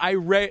 Well, I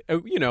read,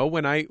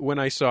 when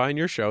I saw in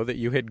your show that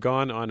you had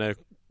gone on a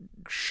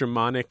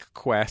shamanic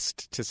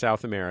quest to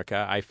South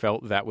America, I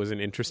felt that was an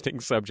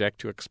interesting subject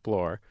to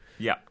explore.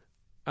 Yeah.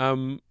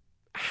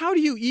 How do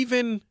you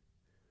even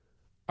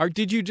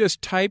Did you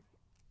just type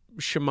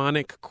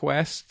shamanic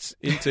quests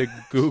into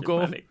Google?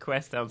 Shamanic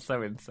quest sounds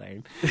so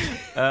insane.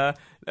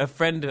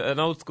 An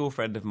old school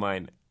friend of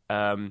mine,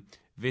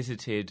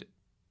 visited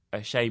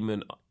a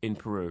shaman in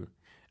Peru,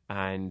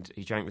 and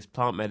he drank this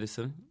plant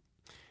medicine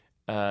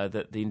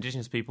that the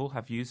indigenous people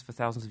have used for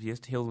thousands of years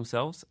to heal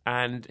themselves,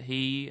 and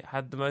he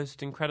had the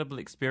most incredible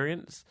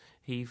experience.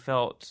 He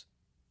felt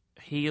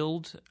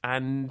healed,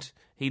 and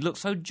he looked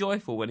so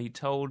joyful when he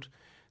told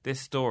this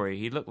story.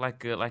 He looked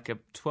like a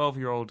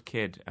 12-year-old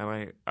kid,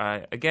 and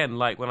I again,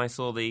 like when I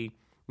saw the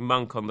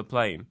monk on the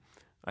plane,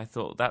 I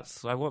thought,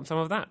 I want some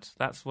of that.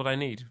 That's what I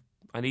need.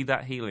 I need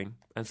that healing,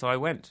 and so I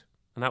went,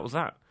 and that was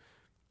that.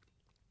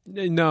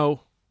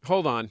 No,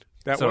 hold on.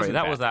 That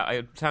was that.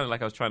 It sounded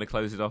like I was trying to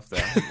close it off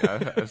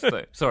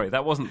there. Sorry,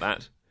 that wasn't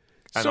that.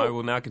 And I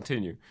will now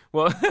continue.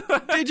 Well,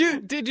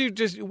 did you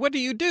just? What do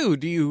you do?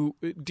 Do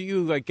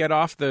you like get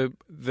off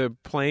the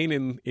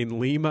plane in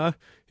Lima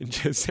and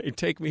just say,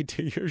 "Take me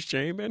to your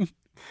shaman"?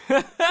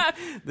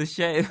 The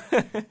shaman.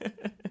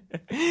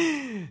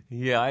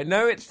 Yeah, I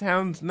know it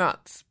sounds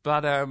nuts,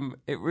 but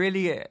it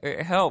really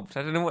helped.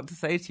 I don't know what to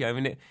say to you. I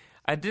mean,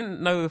 I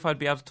didn't know if I'd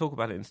be able to talk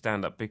about it in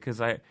stand-up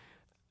because I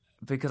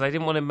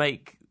didn't want to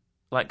make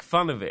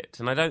fun of it,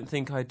 and I don't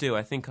think I do.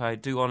 I think I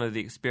do honour the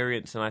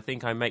experience, and I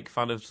think I make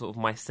fun of sort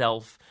of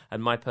myself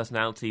and my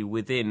personality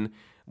within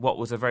what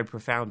was a very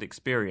profound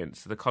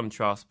experience. The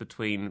contrast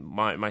between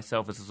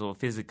myself as a sort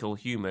of physical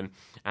human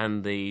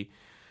and I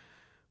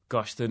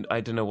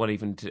don't know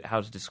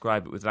how to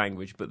describe it with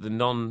language, but the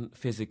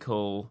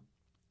non-physical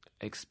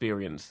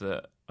experience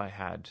that I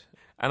had.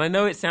 And I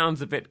know it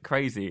sounds a bit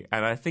crazy,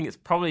 and I think it's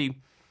probably,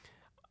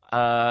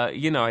 I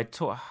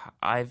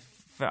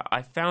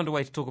found a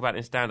way to talk about it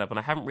in stand-up, and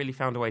I haven't really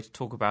found a way to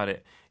talk about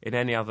it in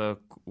any other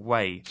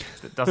way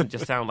that doesn't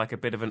just sound like a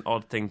bit of an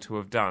odd thing to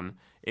have done.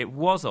 It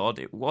was odd.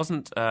 It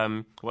wasn't,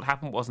 what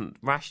happened wasn't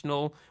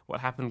rational.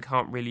 What happened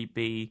can't really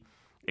be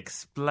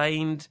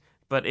explained,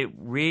 but it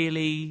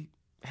really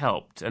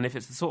helped. And if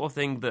it's the sort of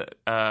thing that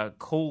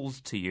calls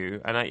to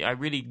you, and I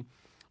really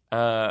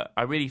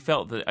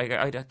felt that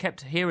I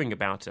kept hearing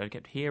about it. I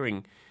kept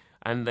hearing,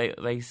 and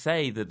they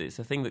say that it's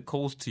a thing that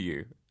calls to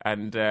you,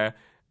 and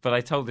but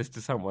I told this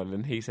to someone,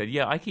 and he said,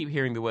 "Yeah, I keep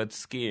hearing the word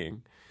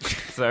skiing."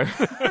 So,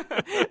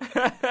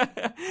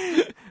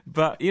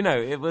 but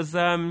it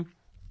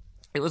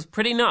was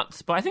pretty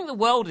nuts. But I think the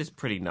world is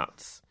pretty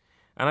nuts,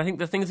 and I think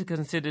the things that are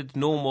considered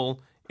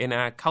normal in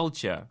our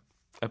culture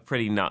are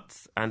pretty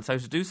nuts. And so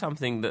to do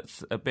something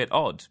that's a bit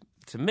odd,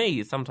 to me,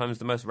 is sometimes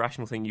the most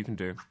rational thing you can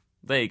do.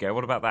 There you go.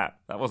 What about that?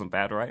 That wasn't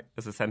bad, right?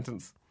 As a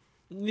sentence.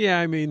 Yeah,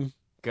 I mean,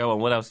 go on.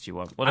 What else do you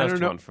want? What else do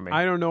you want from me?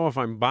 I don't know if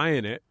I'm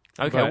buying it.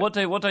 Okay, what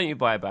don't you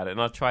buy about it?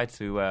 And I'll try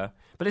to.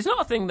 But it's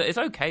not a thing that it's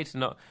okay to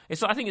not.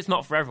 I think it's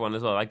not for everyone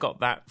as well. I got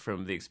that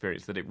from the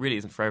experience that it really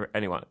isn't for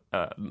anyone.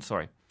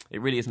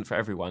 It really isn't for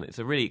everyone. It's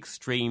a really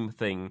extreme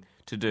thing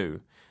to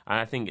do, and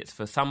I think it's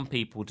for some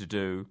people to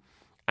do,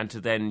 and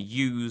to then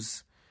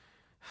use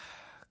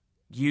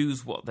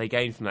what they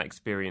gain from that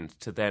experience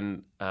to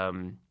then,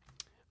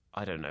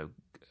 I don't know,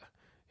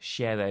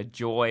 share their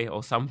joy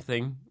or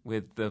something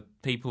with the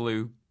people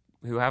who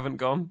haven't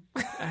gone.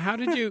 How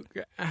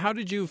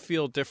did you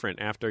feel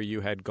different after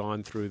you had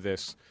gone through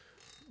this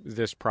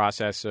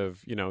process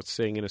of,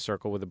 sitting in a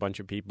circle with a bunch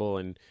of people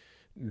and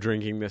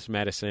drinking this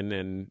medicine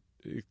and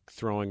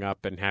throwing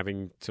up and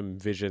having some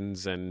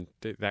visions and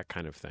that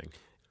kind of thing?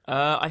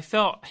 I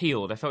felt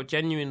healed. I felt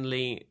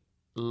genuinely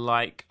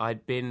like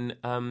I'd been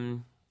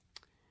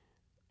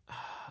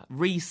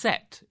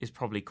reset is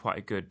probably quite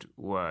a good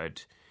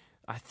word.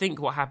 I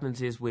think what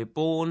happens is we're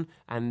born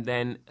and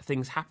then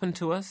things happen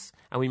to us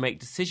and we make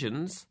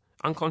decisions,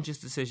 unconscious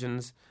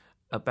decisions,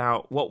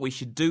 about what we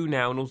should do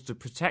now in order to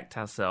protect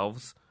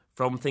ourselves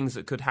from things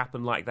that could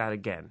happen like that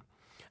again.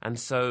 And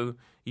so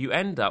you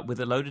end up with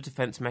a load of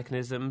defense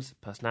mechanisms,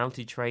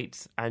 personality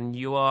traits, and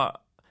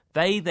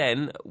they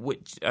then,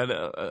 which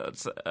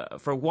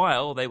for a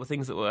while they were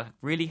things that were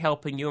really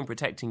helping you and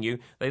protecting you,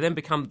 they then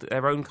become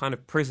their own kind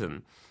of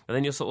prison. And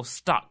then you're sort of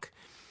stuck.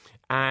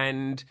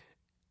 And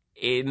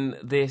in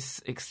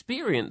this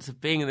experience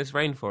of being in this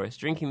rainforest,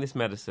 drinking this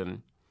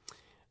medicine,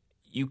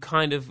 you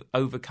kind of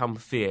overcome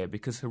fear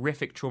because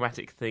horrific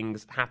traumatic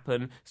things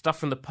happen. Stuff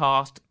from the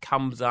past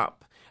comes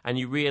up and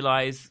you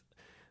realise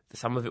that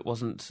some of it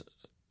wasn't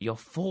your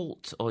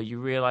fault, or you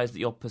realise that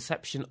your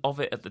perception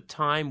of it at the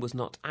time was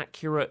not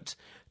accurate.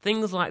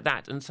 Things like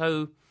that. And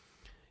so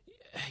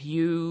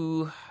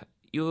you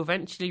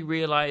eventually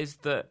realise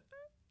that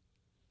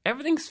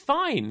everything's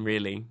fine,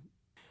 really.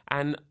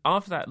 And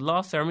after that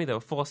last ceremony, there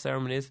were 4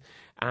 ceremonies,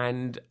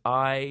 and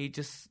I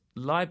just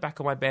lied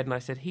back on my bed and I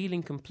said,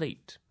 healing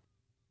complete.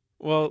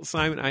 Well,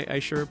 Simon, I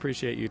sure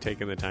appreciate you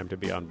taking the time to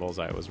be on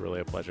Bullseye. It was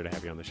really a pleasure to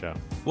have you on the show.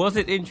 Was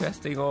it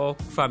interesting or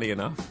funny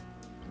enough?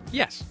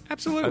 Yes,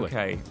 absolutely.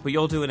 Okay, but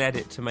you'll do an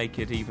edit to make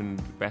it even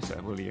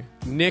better, will you?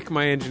 Nick,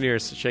 my engineer,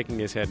 is shaking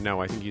his head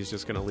no. I think he's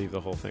just going to leave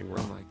the whole thing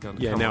wrong. Oh, my God.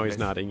 Yeah, now he's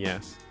nodding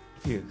yes.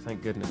 Phew,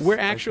 thank goodness. We're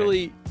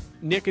actually... Okay.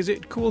 Nick, is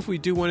it cool if we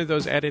do one of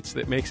those edits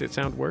that makes it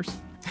sound worse?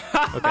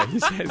 Okay, he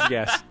says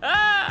yes.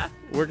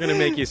 We're going to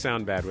make you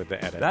sound bad with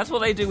the edit. That's what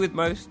they do with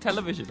most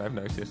television, I've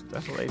noticed.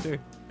 That's what they do.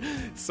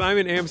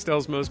 Simon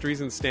Amstell's most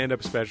recent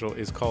stand-up special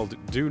is called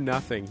Do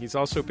Nothing. He's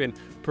also been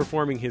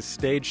performing his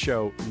stage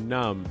show,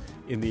 Numb,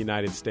 in the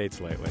United States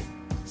lately.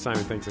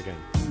 Simon, thanks again.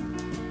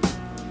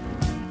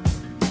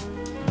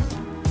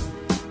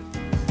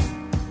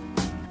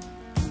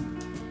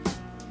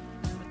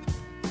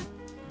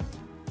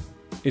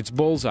 It's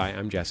Bullseye.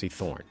 I'm Jesse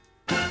Thorne.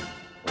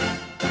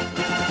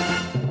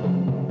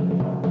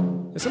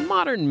 As a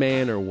modern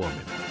man or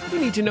woman, you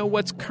need to know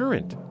what's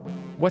current,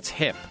 what's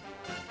hip,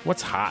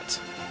 what's hot.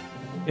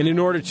 And in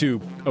order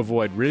to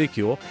avoid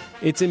ridicule,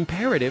 it's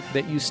imperative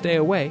that you stay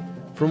away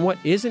from what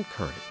isn't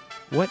current,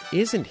 what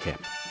isn't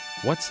hip,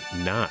 what's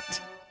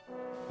not.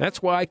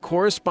 That's why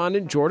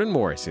correspondent Jordan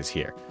Morris is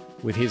here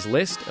with his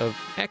list of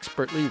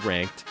expertly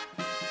ranked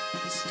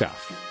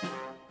stuff.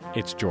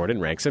 It's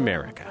Jordan Ranks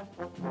America.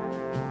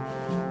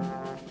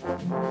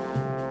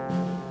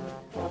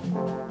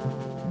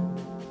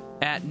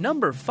 At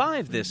number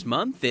 5 this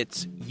month,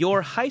 it's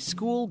Your High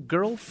School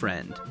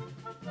Girlfriend.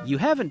 You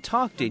haven't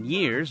talked in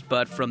years,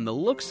 but from the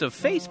looks of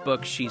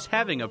Facebook, she's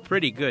having a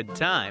pretty good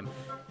time.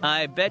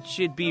 I bet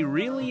you'd be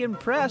really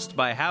impressed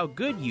by how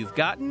good you've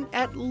gotten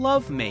at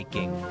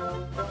lovemaking.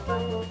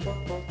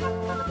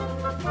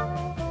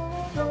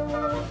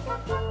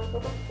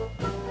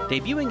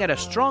 Debuting at a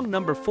strong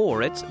number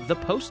 4, it's The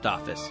Post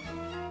Office.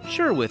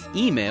 Sure, with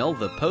email,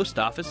 the post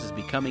office is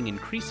becoming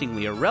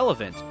increasingly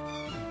irrelevant.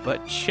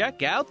 But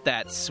check out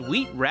that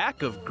sweet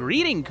rack of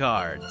greeting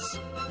cards.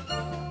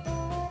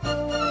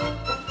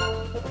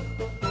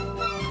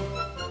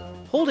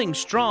 Holding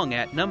strong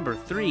at number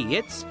 3,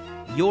 it's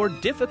Your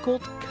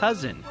Difficult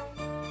Cousin.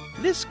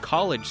 This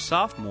college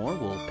sophomore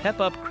will pep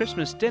up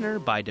Christmas dinner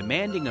by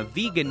demanding a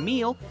vegan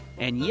meal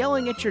and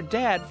yelling at your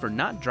dad for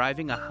not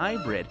driving a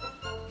hybrid.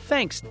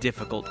 Thanks,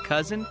 difficult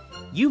cousin.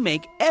 You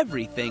make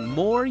everything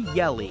more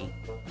yelly.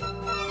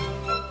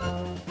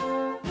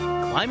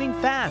 Climbing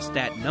fast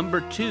at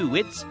number 2,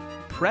 it's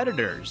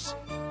Predators.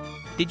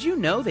 Did you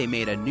know they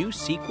made a new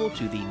sequel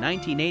to the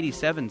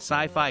 1987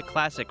 sci-fi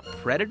classic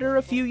Predator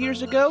a few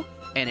years ago,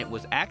 and it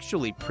was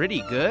actually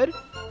pretty good?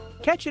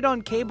 Catch it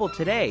on cable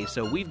today,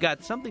 so we've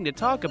got something to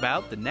talk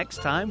about the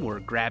next time we're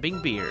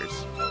grabbing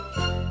beers.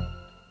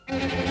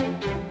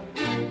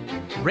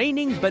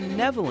 Reigning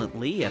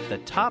benevolently at the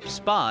top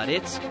spot,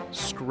 it's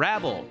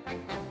Scrabble.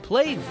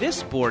 Play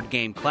this board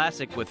game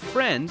classic with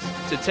friends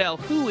to tell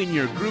who in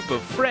your group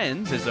of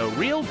friends is a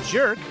real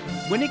jerk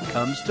when it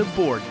comes to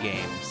board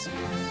games.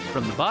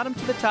 From the bottom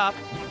to the top,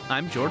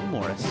 I'm Jordan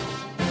Morris.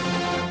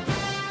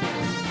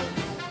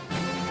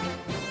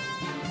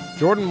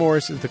 Jordan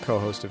Morris is the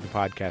co-host of the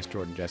podcast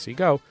Jordan Jesse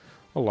Go,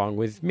 along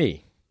with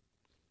me,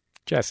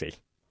 Jesse.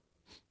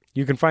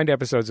 You can find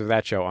episodes of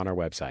that show on our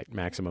website,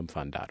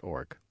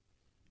 MaximumFun.org.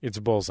 It's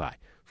Bullseye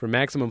from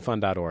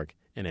MaximumFun.org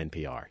and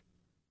NPR.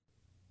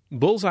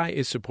 Bullseye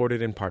is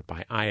supported in part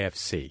by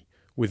IFC,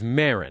 with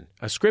Maron,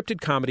 a scripted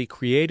comedy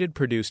created,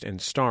 produced,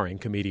 and starring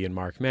comedian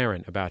Mark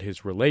Maron about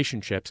his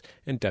relationships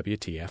and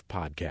WTF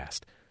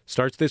podcast.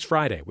 Starts this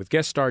Friday with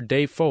guest star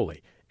Dave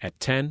Foley at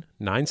 10,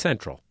 9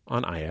 Central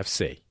on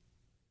IFC.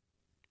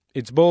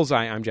 It's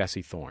Bullseye. I'm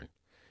Jesse Thorne.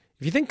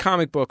 If you think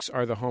comic books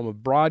are the home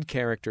of broad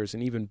characters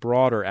and even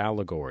broader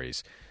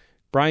allegories,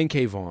 Brian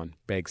K. Vaughan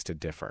begs to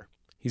differ.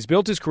 He's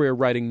built his career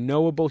writing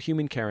knowable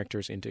human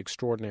characters into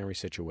extraordinary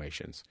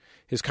situations.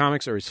 His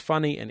comics are as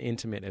funny and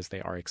intimate as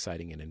they are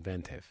exciting and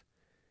inventive.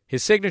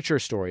 His signature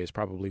story is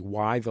probably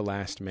Why the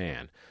Last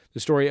Man, the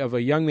story of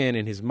a young man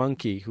and his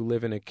monkey who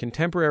live in a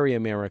contemporary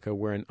America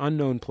where an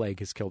unknown plague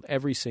has killed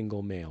every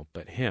single male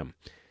but him.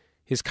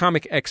 His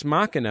comic Ex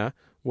Machina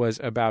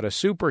was about a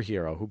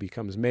superhero who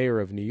becomes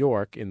mayor of New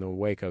York in the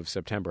wake of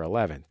September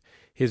 11th.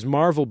 His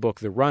Marvel book,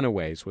 The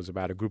Runaways, was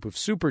about a group of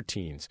super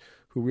teens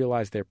who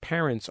realize their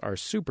parents are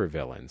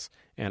supervillains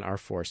and are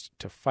forced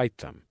to fight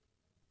them.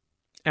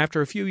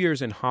 After a few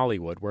years in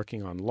Hollywood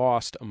working on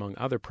Lost, among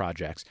other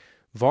projects,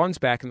 Vaughan's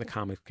back in the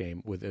comic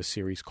game with a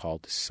series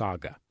called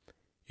Saga.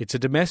 It's a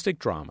domestic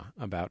drama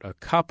about a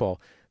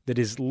couple that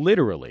is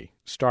literally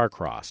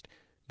star-crossed.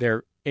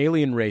 Their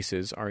alien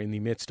races are in the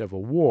midst of a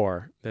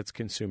war that's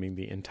consuming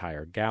the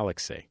entire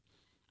galaxy.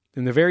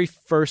 In the very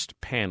first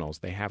panels,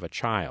 they have a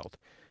child,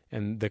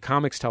 and the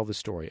comics tell the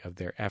story of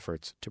their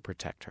efforts to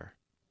protect her.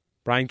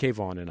 Brian K.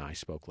 Vaughan and I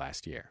spoke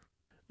last year.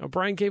 Oh,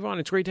 Brian K. Vaughan,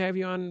 it's great to have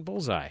you on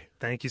Bullseye.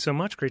 Thank you so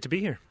much. Great to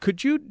be here.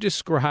 Could you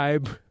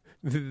describe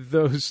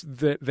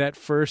that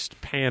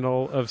first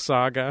panel of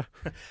Saga?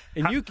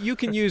 And you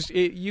can use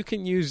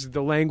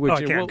the language.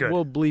 Oh,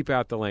 we'll bleep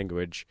out the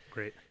language.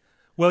 Great.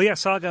 Well, yeah,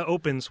 Saga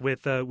opens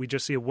with we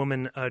just see a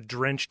woman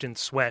drenched in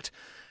sweat.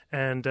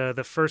 And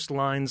the first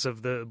lines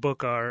of the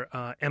book are,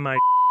 am I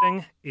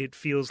shitting? It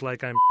feels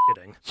like I'm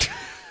shitting.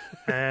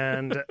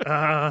 And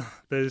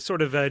the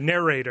sort of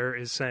narrator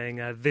is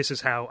saying, this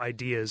is how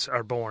ideas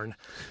are born.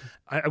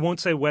 I won't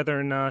say whether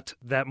or not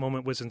that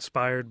moment was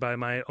inspired by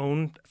my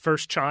own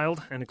first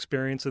child and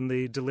experience in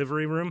the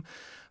delivery room,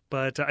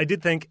 But I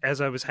did think,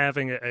 as I was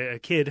having a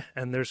kid,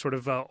 and there's sort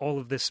of all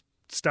of this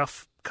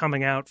stuff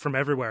coming out from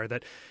everywhere,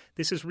 that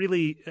this is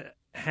really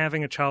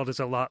having a child is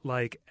a lot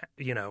like,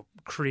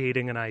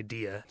 creating an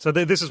idea. So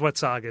this is what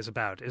Saga is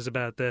about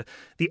the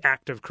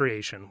act of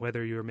creation,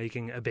 whether you're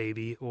making a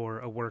baby or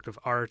a work of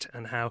art,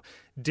 and how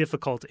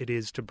difficult it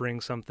is to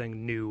bring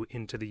something new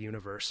into the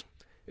universe.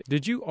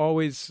 Did you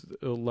always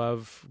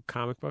love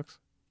comic books?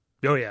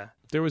 Oh, yeah.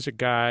 There was a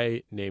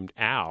guy named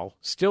Al,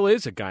 still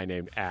is a guy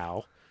named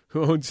Al,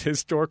 who owns his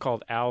store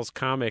called Al's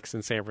Comics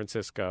in San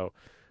Francisco.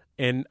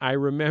 And I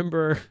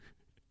remember,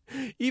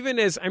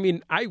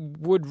 I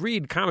would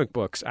read comic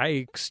books.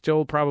 I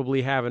still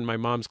probably have in my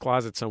mom's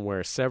closet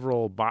somewhere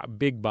several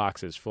big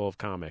boxes full of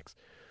comics.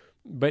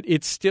 But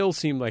it still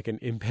seemed like an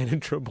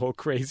impenetrable,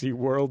 crazy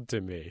world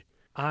to me.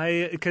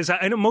 Because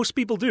I know most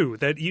people do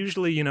that.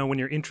 Usually, when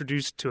you're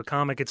introduced to a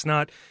comic, it's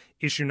not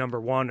issue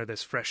number 1 or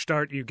this fresh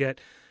start. You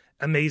get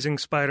Amazing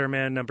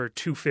Spider-Man number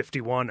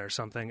 251 or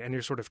something, and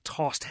you're sort of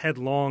tossed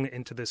headlong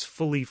into this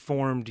fully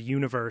formed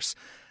universe.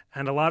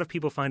 And a lot of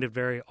people find it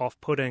very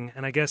off-putting.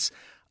 And I guess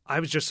I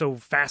was just so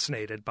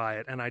fascinated by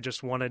it, and I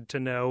just wanted to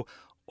know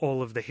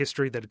all of the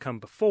history that had come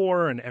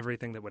before and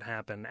everything that would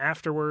happen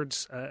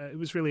afterwards. It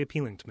was really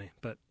appealing to me,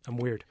 but I'm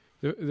weird.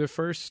 The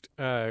first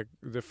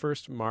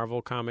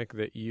Marvel comic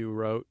that you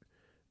wrote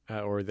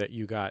or that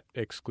you got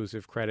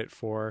exclusive credit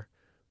for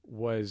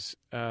was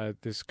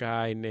this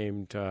guy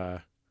named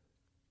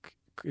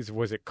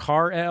was it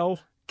Kar-El?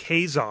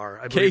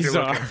 Kazar, I believe you're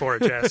looking for,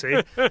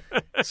 Jesse.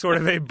 Sort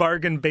of a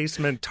bargain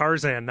basement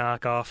Tarzan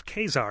knockoff.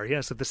 Kazar,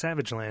 yes, of the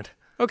Savage Land.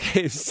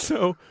 Okay,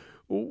 so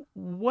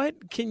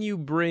what can you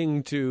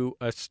bring to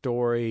a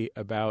story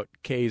about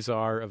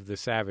Kazar of the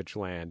Savage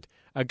Land?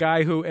 A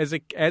guy who, as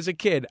a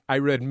kid, I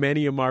read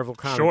many a Marvel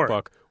comic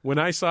book. When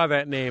I saw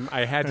that name,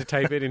 I had to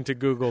type it into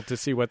Google to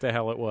see what the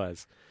hell it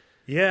was.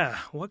 Yeah,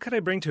 what could I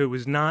bring to it? It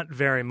was not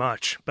very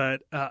much,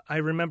 but I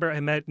remember I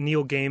met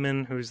Neil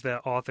Gaiman, who's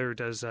the author who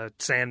does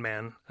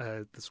Sandman.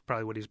 That's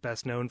probably what he's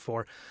best known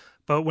for.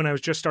 But when I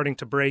was just starting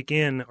to break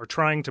in, or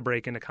trying to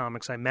break into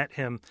comics, I met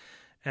him,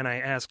 and I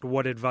asked,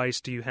 what advice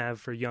do you have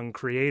for young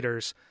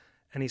creators?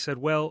 And he said,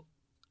 well,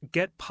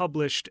 get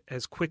published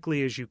as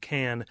quickly as you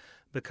can,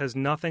 because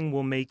nothing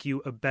will make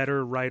you a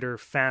better writer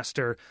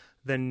faster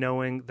than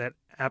knowing that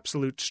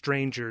absolute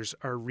strangers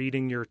are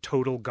reading your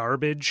total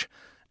garbage.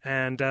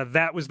 And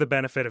that was the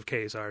benefit of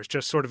Kazar,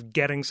 just sort of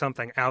getting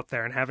something out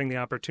there and having the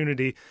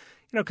opportunity,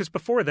 because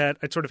before that,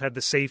 I'd sort of had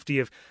the safety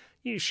of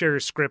you share your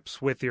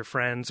scripts with your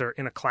friends or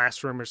in a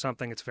classroom or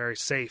something. It's very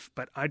safe.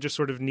 But I just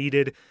sort of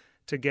needed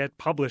to get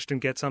published and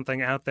get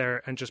something out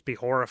there and just be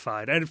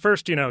horrified. And at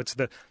first, it's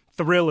the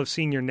thrill of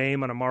seeing your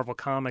name on a Marvel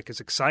comic is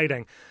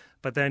exciting.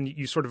 But then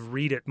you sort of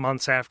read it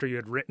months after you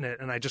had written it,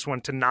 and I just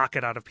wanted to knock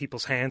it out of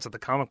people's hands at the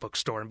comic book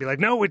store and be like,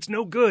 no, it's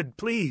no good,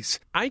 please.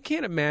 I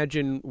can't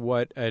imagine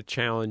what a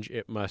challenge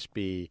it must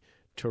be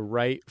to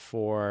write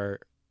for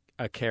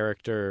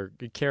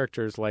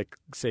characters like,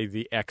 say,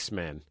 the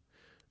X-Men.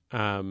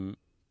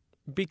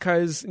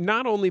 Because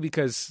not only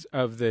because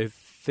of the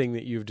thing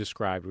that you've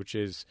described, which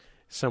is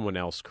someone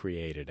else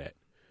created it,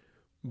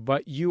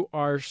 but you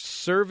are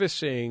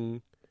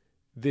servicing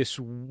this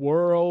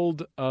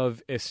world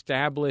of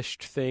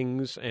established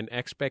things and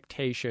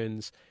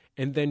expectations,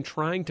 and then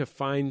trying to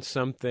find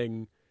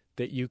something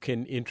that you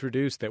can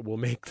introduce that will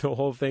make the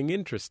whole thing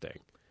interesting.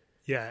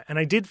 Yeah, and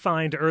I did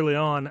find early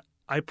on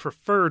I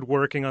preferred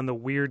working on the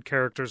weird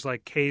characters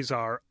like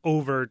Kazar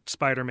over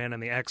Spider-Man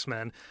and the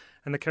X-Men,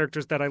 and the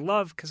characters that I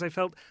love, because I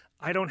felt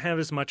I don't have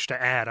as much to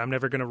add. I'm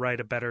never going to write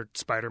a better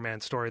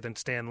Spider-Man story than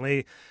Stan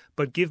Lee,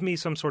 but give me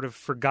some sort of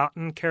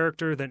forgotten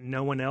character that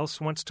no one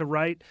else wants to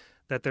write,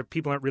 that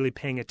people aren't really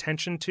paying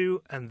attention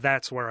to, and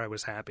that's where I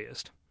was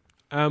happiest.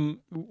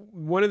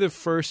 One of the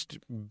first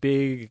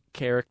big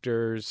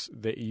characters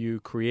that you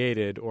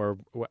created, or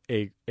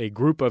a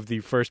group of the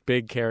first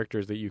big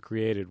characters that you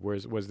created,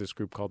 was this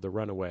group called the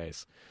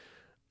Runaways.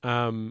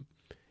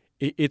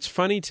 It's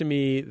funny to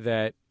me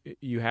that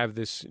you have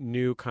this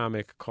new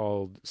comic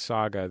called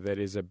Saga that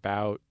is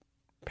about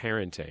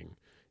parenting.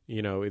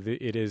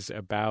 It is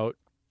about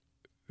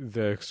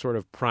the sort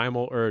of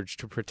primal urge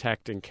to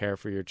protect and care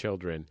for your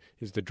children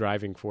is the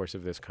driving force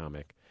of this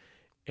comic.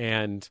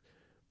 And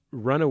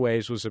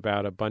Runaways was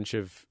about a bunch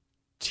of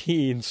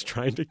teens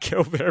trying to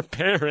kill their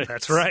parents.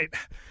 That's right.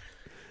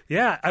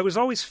 Yeah, I was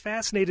always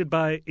fascinated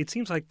by, it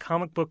seems like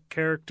comic book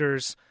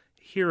characters,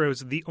 heroes,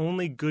 the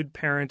only good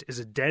parent is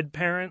a dead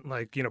parent.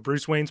 Like,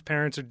 Bruce Wayne's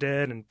parents are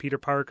dead, and Peter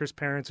Parker's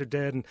parents are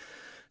dead, and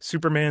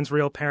Superman's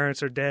real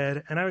parents are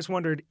dead. And I always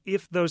wondered,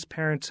 if those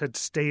parents had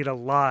stayed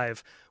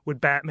alive,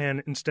 would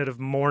Batman, instead of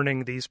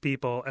mourning these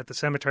people at the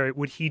cemetery,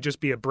 would he just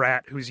be a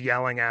brat who's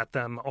yelling at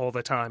them all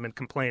the time and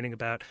complaining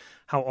about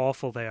how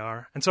awful they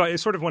are? And so I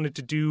sort of wanted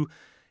to do,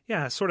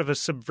 sort of a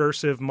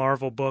subversive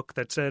Marvel book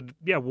that said,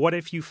 what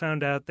if you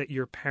found out that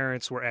your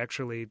parents were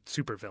actually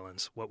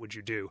supervillains? What would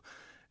you do?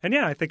 And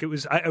yeah, I think it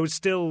was, I was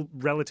still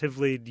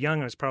relatively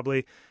young. I was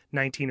probably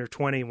 19 or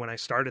 20 when I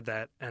started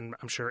that. And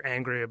I'm sure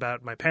angry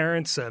about my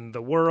parents and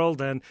the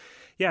world. And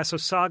yeah, so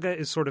Saga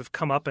is sort of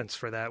comeuppance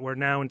for that, where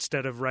now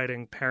instead of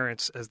writing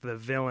parents as the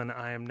villain,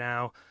 I am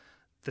now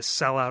the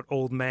sellout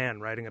old man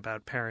writing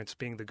about parents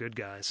being the good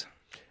guys.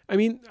 I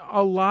mean,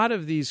 a lot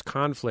of these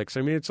conflicts,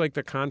 I mean, it's like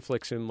the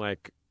conflicts in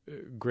like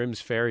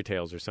Grimm's fairy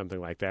tales or something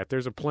like that.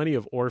 There's plenty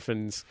of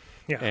orphans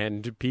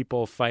and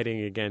people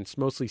fighting against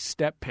mostly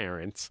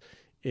step-parents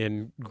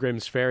in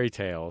Grimm's fairy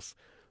tales.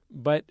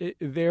 But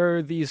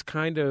they're these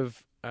kind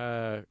of,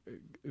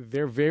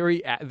 they're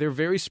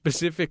very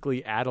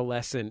specifically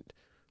adolescent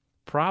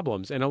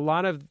problems. And a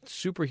lot of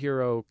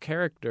superhero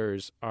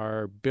characters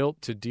are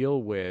built to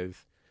deal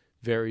with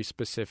very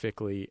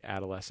specifically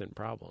adolescent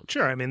problems.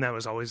 Sure, I mean, that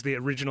was always the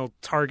original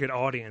target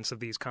audience of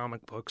these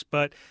comic books,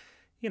 but,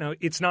 you know,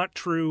 it's not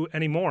true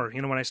anymore.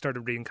 You know, when I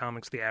started reading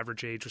comics, the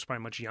average age was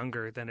probably much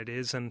younger than it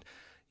is, and,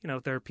 you know,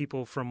 there are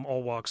people from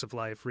all walks of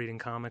life reading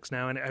comics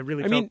now, and I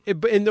really felt...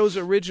 mean, in those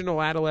original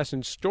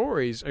adolescent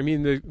stories, I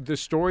mean, the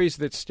stories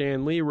that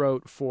Stan Lee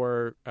wrote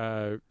for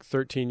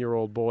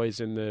 13-year-old boys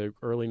in the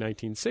early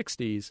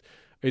 1960s,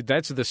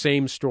 that's the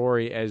same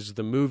story as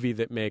the movie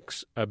that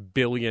makes $1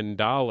 billion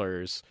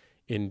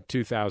in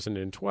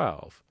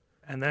 2012.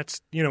 And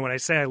that's, you know, when I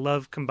say I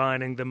love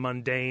combining the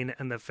mundane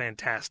and the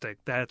fantastic,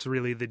 that's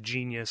really the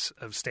genius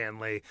of Stan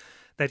Lee.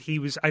 That he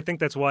was, I think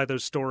that's why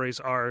those stories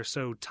are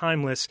so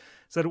timeless,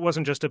 is that it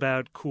wasn't just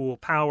about cool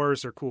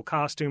powers or cool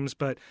costumes,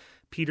 but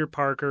Peter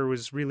Parker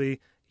was really,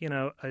 you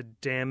know, a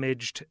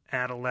damaged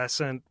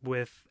adolescent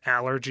with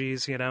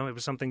allergies, you know. It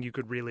was something you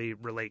could really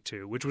relate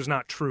to, which was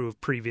not true of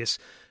previous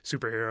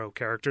superhero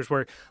characters,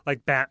 where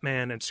like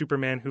Batman and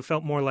Superman, who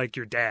felt more like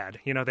your dad,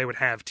 you know, they would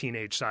have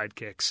teenage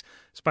sidekicks.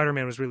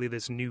 Spider-Man was really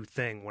this new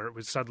thing where it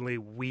was suddenly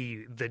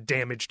we, the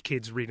damaged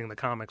kids reading the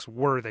comics,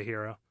 were the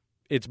hero.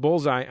 It's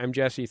Bullseye. I'm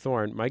Jesse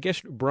Thorne. My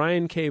guest,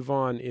 Brian K.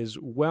 Vaughan, is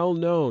well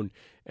known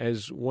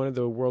as one of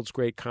the world's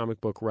great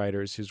comic book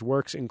writers. His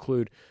works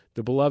include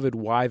the beloved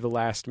Y the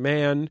Last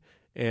Man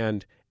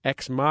and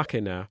Ex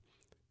Machina.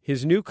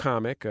 His new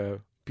comic,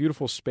 a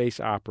beautiful space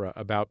opera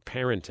about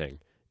parenting,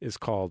 is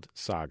called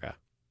Saga.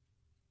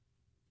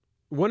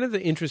 One of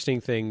the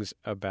interesting things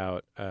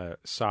about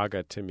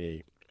Saga to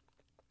me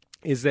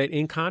is that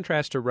in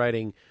contrast to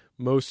writing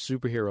most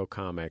superhero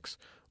comics,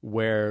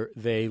 where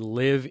they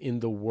live in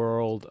the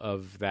world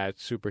of that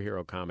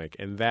superhero comic,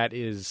 and that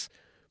is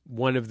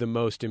one of the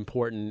most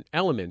important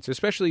elements,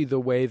 especially the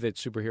way that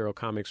superhero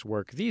comics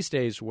work these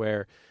days,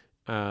 where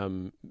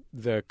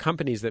the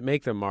companies that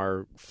make them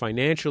are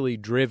financially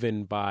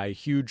driven by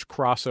huge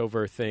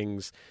crossover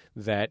things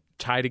that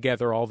tie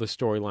together all the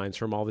storylines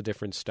from all the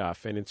different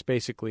stuff. And it's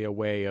basically a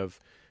way of,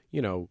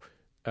 you know,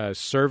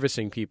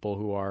 servicing people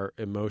who are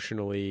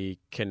emotionally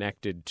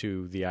connected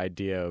to the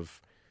idea of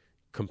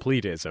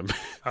completism.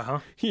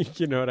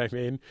 You know what I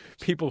mean?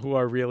 People who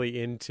are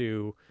really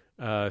into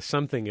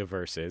something of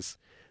verses.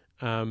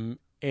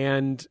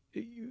 And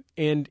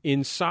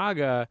in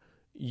Saga,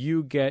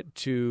 you get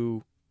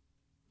to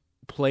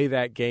play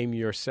that game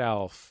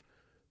yourself,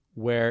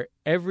 where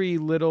every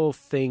little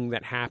thing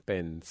that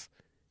happens,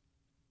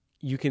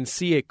 you can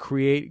see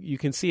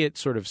it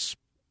sort of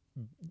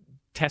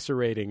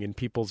tesserating in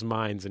people's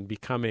minds and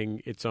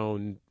becoming its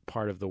own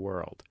part of the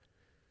world.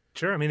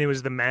 Sure. I mean, it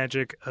was the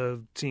magic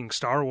of seeing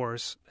Star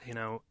Wars, you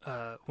know,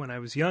 when I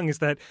was young, is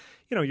that,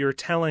 you know, you're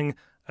telling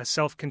a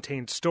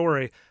self-contained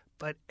story,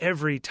 but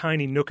every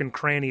tiny nook and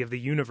cranny of the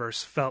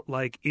universe felt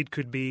like it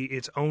could be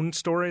its own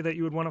story that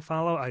you would want to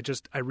follow.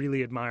 I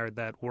really admired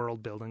that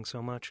world building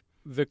so much.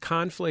 The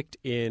conflict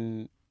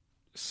in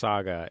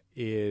Saga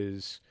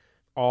is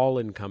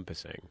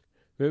all-encompassing.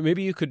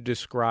 Maybe you could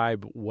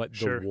describe what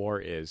the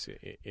war is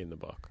in the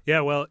book.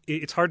 Yeah, well,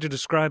 it's hard to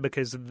describe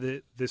because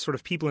the sort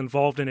of people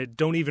involved in it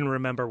don't even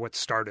remember what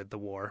started the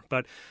war.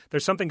 But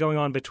there's something going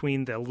on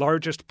between the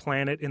largest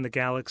planet in the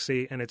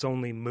galaxy and its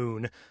only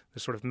moon,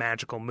 the sort of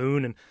magical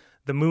moon. And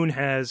the moon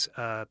has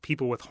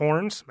people with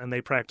horns, and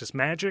they practice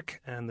magic.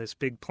 And this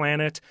big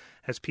planet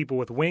has people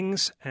with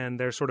wings, and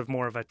they're sort of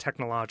more of a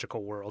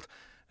technological world.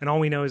 And all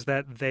we know is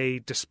that they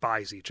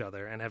despise each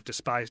other and have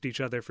despised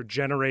each other for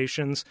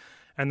generations.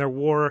 And their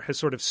war has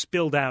sort of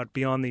spilled out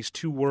beyond these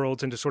two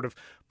worlds into sort of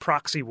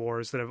proxy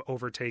wars that have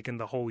overtaken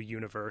the whole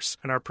universe.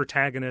 And our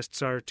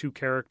protagonists are two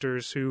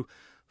characters who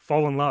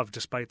fall in love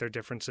despite their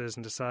differences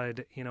and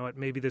decide, you know what,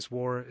 maybe this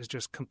war is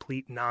just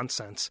complete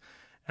nonsense.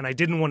 And I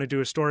didn't want to do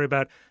a story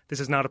about this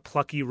is not a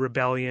plucky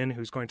rebellion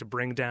who's going to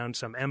bring down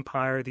some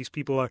empire. These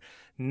people are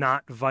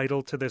not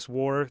vital to this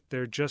war.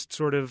 They're just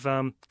sort of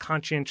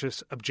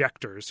conscientious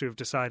objectors who have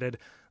decided,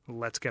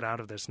 let's get out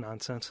of this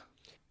nonsense.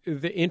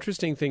 The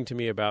interesting thing to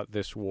me about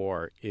this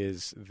war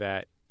is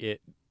that it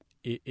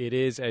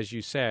is, as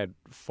you said,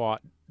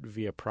 fought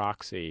via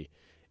proxy.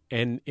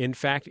 And in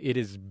fact, it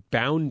is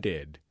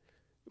bounded.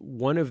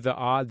 One of the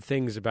odd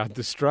things about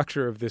the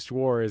structure of this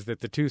war is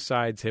that the two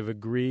sides have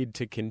agreed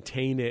to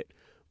contain it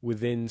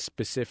within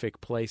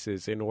specific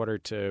places in order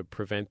to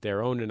prevent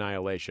their own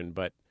annihilation.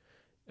 But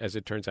as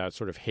it turns out,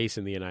 sort of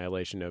hasten the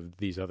annihilation of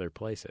these other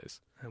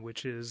places.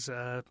 Which is,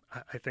 I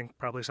think,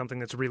 probably something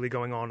that's really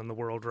going on in the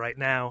world right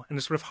now. And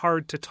it's sort of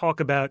hard to talk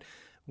about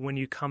when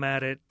you come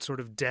at it sort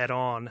of dead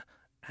on.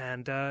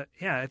 And,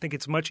 I think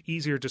it's much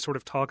easier to sort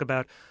of talk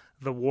about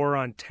the war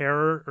on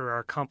terror or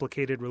our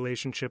complicated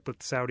relationship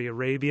with Saudi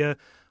Arabia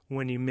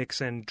when you mix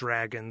in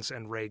dragons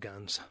and ray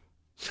guns.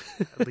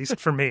 At least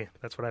for me,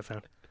 that's what I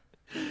found.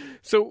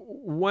 So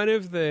one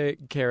of the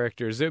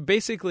characters,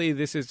 basically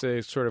this is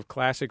a sort of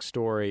classic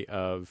story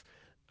of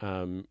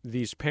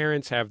these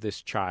parents have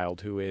this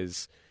child who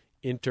is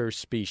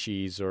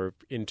interspecies or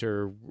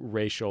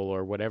interracial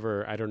or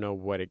whatever. I don't know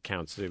what it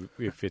counts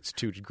if it's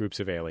two groups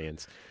of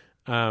aliens.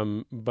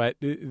 But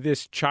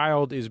this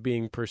child is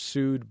being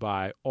pursued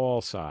by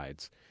all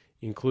sides,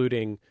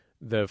 including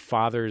the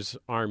father's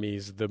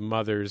armies, the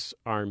mother's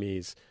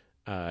armies,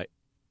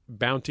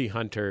 bounty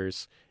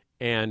hunters,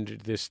 and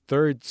this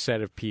third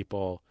set of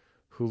people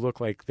who look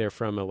like they're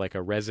from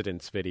a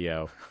Residence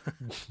video.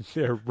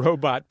 They're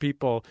robot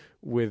people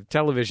with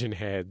television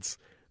heads.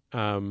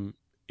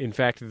 In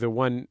fact, the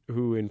one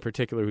who in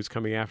particular who's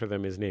coming after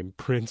them is named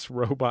Prince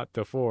Robot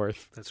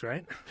IV. That's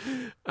right.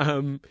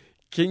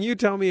 Can you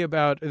tell me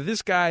about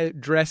this guy?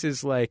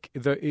 Dresses like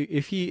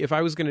if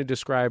I was going to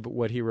describe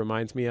what he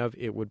reminds me of,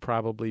 it would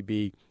probably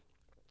be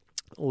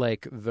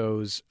like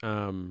those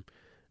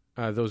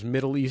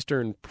Middle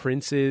Eastern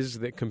princes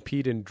that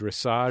compete in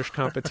dressage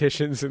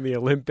competitions in the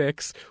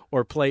Olympics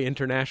or play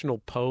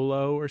international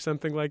polo or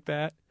something like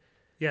that.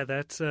 Yeah,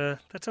 that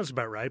sounds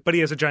about right. But he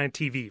has a giant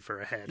TV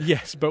for a head.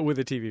 Yes, but with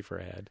a TV for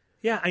a head.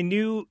 Yeah, I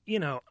knew,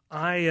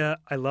 I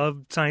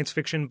love science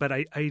fiction, but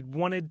I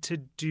wanted to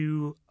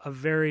do a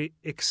very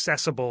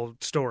accessible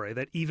story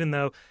that even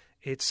though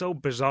it's so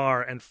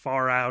bizarre and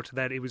far out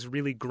that it was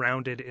really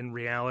grounded in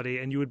reality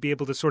and you would be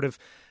able to sort of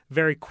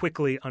very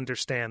quickly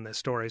understand this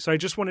story. So I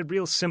just wanted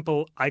real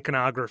simple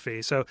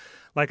iconography. So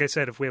like I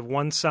said, if we have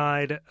one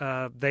side,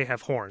 they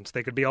have horns.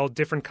 They could be all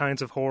different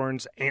kinds of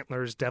horns,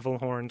 antlers, devil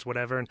horns,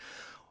 whatever. And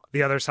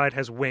the other side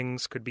has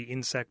wings, could be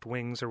insect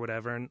wings or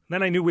whatever. And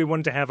then I knew we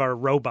wanted to have our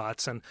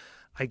robots, and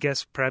I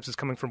guess perhaps it's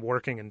coming from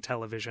working in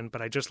television,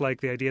 but I just like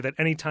the idea that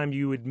anytime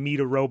you would meet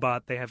a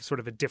robot, they have sort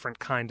of a different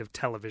kind of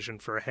television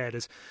for a head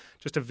as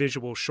just a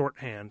visual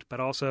shorthand. But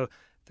also,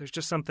 there's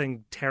just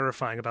something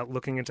terrifying about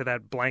looking into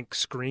that blank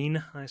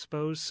screen, I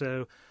suppose.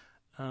 So,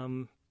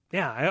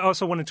 I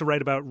also wanted to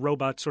write about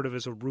robots sort of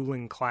as a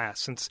ruling class,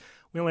 since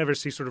we only ever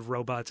see sort of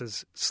robots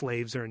as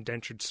slaves or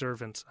indentured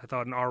servants. I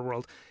thought in our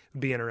world it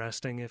would be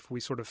interesting if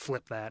we sort of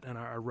flip that and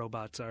our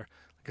robots are,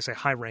 like I say,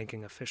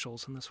 high-ranking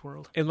officials in this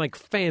world. And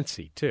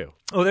fancy, too.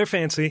 Oh, they're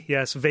fancy,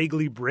 yes.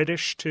 Vaguely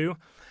British, too.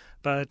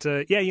 But,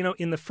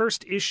 in the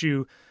first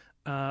issue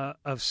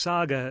of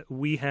Saga,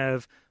 we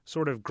have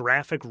sort of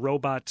graphic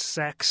robot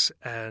sex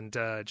and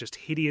just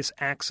hideous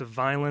acts of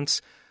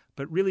violence.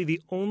 But really the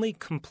only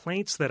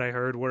complaints that I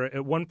heard were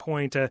at one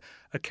point a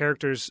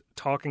character's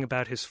talking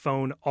about his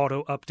phone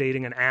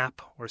auto-updating an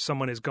app or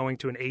someone is going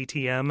to an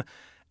ATM.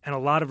 And a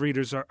lot of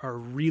readers are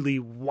really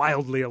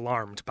wildly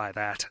alarmed by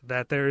that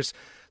there's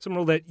some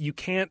rule that you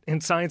can't, in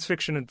science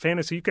fiction and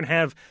fantasy, you can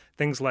have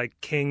things like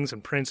kings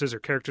and princes or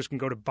characters can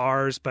go to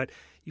bars, but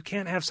you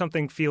can't have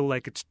something feel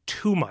like it's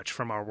too much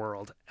from our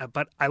world.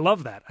 But I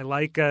love that. I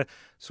like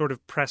sort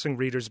of pressing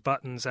readers'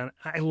 buttons, and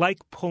I like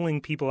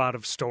pulling people out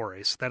of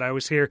stories. That I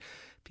always hear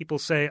people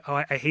say,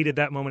 oh, I hated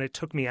that moment, it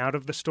took me out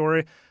of the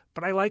story.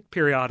 But I like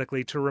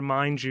periodically to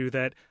remind you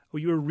that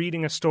you were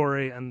reading a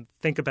story and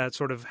think about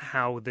sort of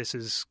how this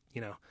is,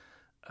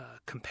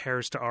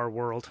 compares to our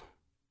world.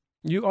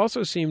 You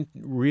also seem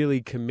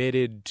really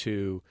committed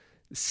to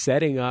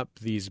setting up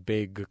these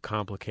big,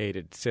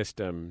 complicated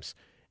systems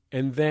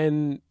and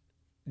then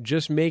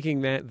just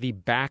making that the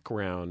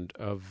background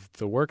of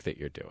the work that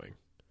you're doing.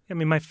 I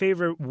mean, my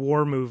favorite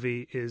war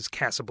movie is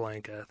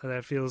Casablanca.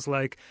 That feels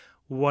like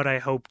what I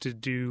hope to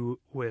do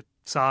with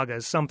Saga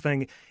is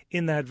something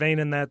in that vein,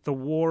 in that the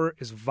war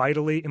is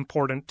vitally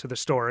important to the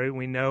story.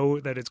 We know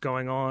that it's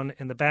going on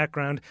in the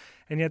background,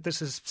 and yet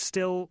this is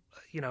still,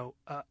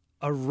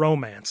 a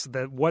romance.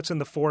 That what's in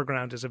the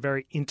foreground is a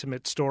very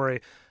intimate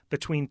story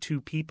between two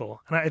people.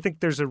 And I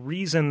think there's a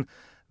reason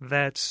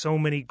that so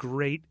many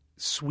great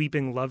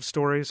sweeping love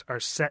stories are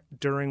set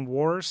during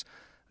wars,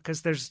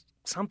 because there's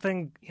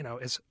something,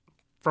 is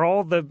for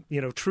all the,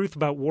 truth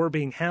about war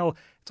being hell,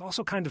 it's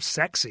also kind of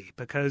sexy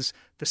because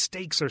the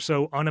stakes are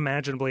so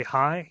unimaginably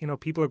high.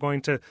 People are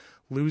going to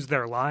lose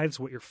their lives.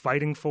 What you're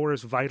fighting for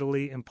is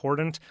vitally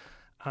important.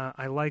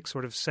 I like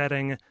sort of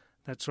setting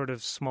that sort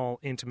of small,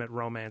 intimate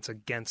romance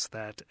against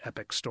that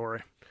epic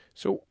story.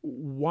 So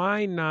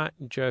why not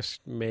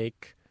just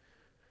make,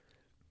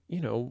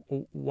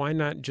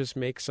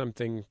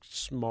 something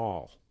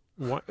small?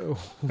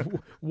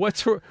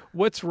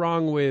 What's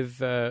wrong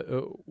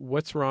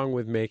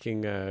with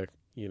making a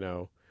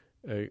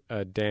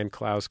Dan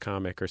Clowes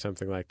comic or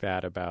something like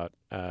that about,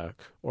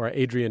 or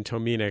Adrian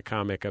Tomine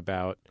comic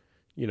about,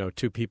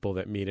 two people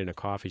that meet in a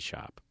coffee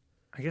shop?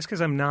 I guess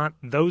because I'm not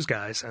those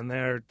guys, and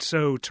they're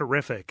so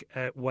terrific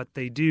at what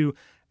they do.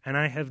 and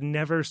I have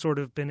never sort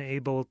of been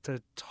able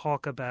to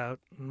talk about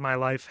my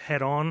life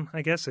head on,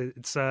 I guess.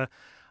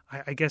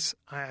 I guess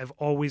I've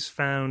always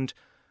found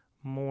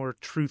more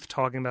truth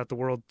talking about the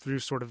world through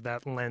sort of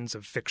that lens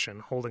of fiction,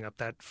 holding up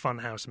that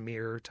funhouse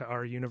mirror to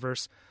our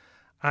universe.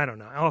 I don't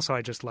know. Also,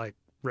 I just like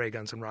ray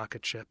guns and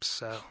rocket ships,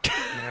 so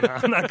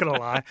I'm not going to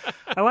lie.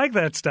 I like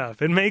that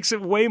stuff. It makes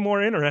it way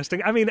more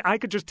interesting. I mean, I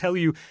could just tell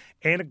you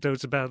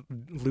anecdotes about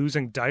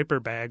losing diaper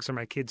bags or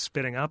my kids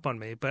spitting up on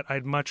me, but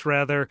I'd much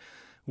rather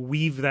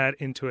weave that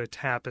into a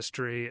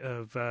tapestry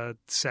of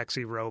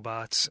sexy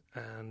robots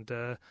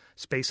and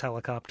space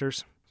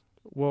helicopters.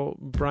 Well,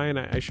 Brian,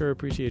 I sure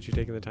appreciate you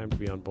taking the time to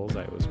be on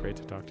Bullseye. It was great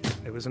to talk to you.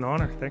 It was an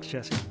honor. Thanks,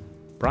 Jesse.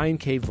 Brian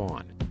K.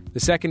 Vaughan. The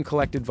second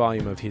collected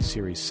volume of his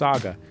series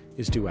Saga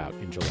is due out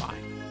in July.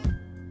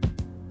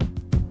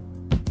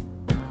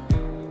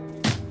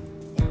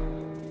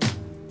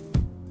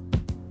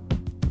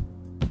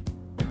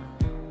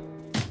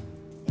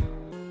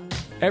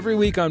 Every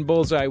week on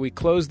Bullseye, we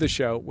close the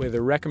show with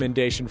a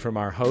recommendation from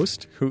our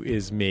host, who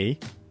is me.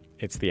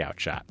 It's The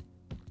Outshot.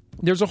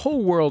 There's a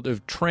whole world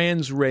of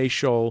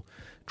transracial,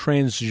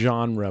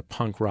 transgenre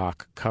punk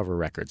rock cover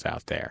records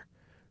out there.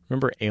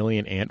 Remember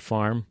Alien Ant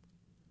Farm?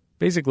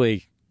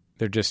 Basically,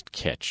 they're just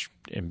kitsch,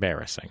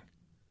 embarrassing.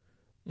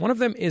 One of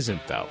them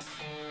isn't, though.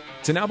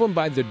 It's an album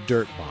by the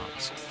Dirt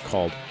Bombs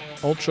called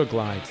Ultra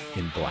Glide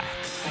in Black.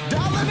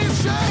 Darling,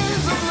 it's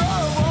shades of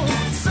love, oh,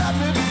 set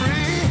me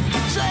free.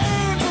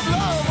 Shades of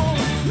love, oh,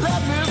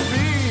 let me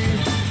be.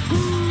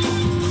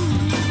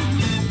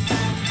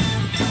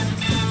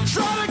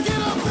 Try to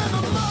get up in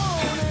the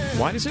morning.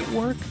 Why does it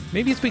work?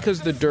 Maybe it's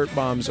because the Dirt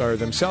Bombs are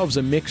themselves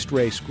a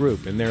mixed-race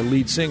group, and their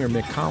lead singer,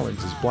 Mick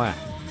Collins, is black.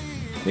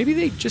 Maybe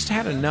they just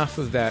had enough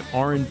of that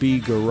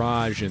R&B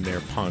garage in their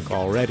punk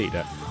already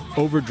to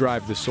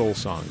overdrive the soul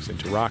songs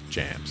into rock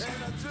jams.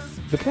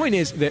 The point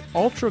is that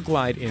Ultra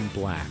Glide in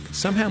Black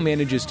somehow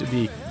manages to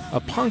be a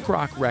punk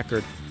rock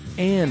record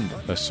and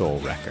a soul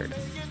record.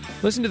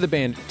 Listen to the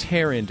band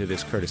tear into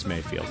this Curtis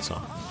Mayfield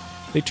song.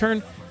 They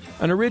turn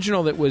an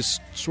original that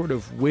was sort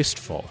of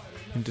wistful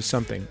into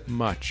something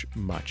much,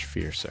 much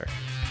fiercer.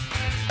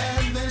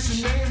 And then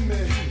she named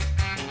me.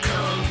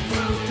 Come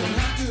through, don't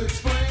have to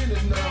explain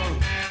it, no.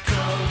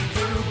 Come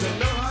through, don't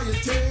know how you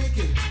take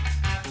it.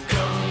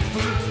 Come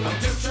through, I'm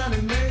just trying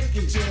to make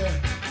it, yeah.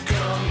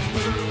 Come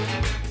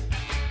through.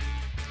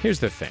 Here's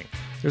the thing.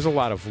 There's a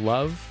lot of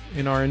love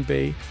in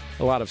R&B,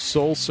 a lot of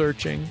soul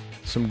searching,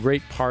 some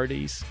great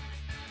parties,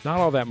 not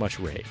all that much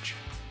rage.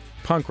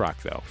 Punk rock,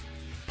 though.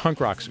 Punk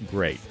rock's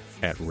great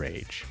at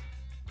rage.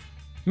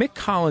 Mick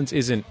Collins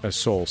isn't a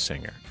soul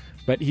singer,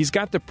 but he's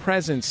got the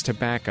presence to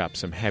back up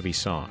some heavy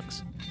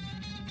songs.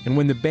 And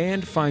when the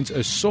band finds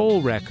a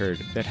soul record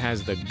that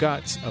has the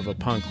guts of a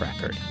punk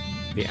record,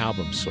 the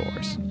album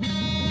soars.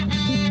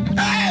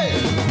 Hey!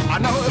 I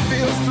know it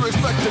feels to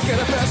expect to get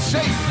a best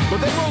shape,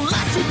 but they won't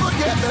let you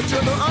forget that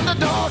you're the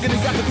underdog and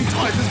it got to be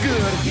twice as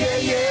good.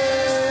 Yeah,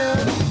 yeah.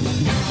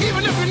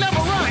 Even if you're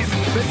never right,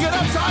 then get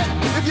uptight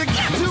if you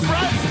get too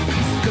bright,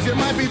 because you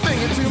might be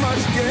thinking too much.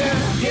 Yeah,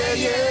 yeah,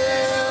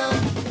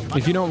 yeah.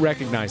 If you don't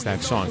recognize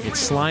that song, it's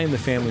Sly and the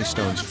Family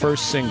Stone's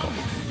first single,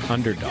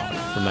 Underdog,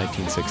 from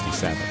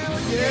 1967.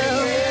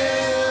 Yeah,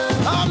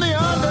 yeah. I'm the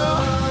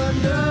underdog.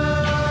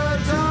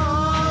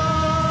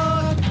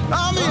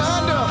 I'm the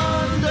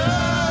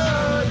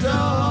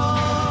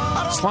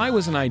underdog. Sly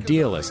was an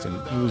idealist,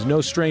 and he was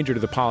no stranger to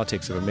the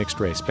politics of a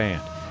mixed-race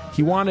band.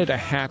 He wanted a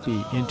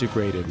happy,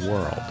 integrated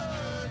world.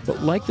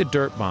 But like the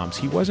Dirt Bombs,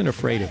 he wasn't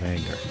afraid of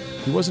anger.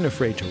 He wasn't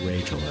afraid to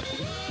rage a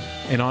little.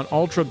 And on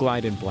Ultra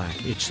Glide in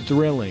Black, it's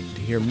thrilling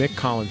to hear Mick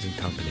Collins and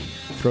company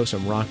throw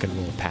some rock and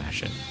roll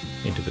passion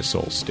into the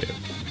soul stew.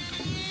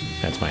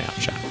 That's my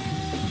outshot.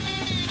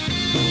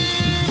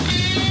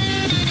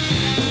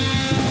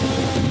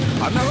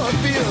 I know how it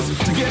feels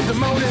to get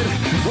demoted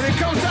when it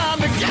comes time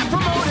to get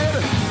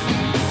promoted,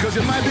 because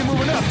you might be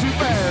moving up too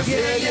fast.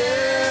 Yeah,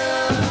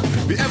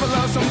 yeah. You ever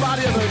love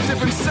somebody of a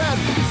different set,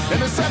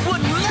 and the set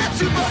wouldn't let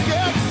you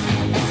forget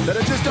that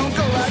it just don't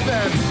go like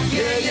that.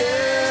 Yeah, yeah.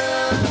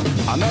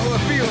 I know how it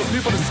feels,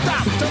 people to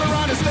stop, turn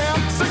around and stare,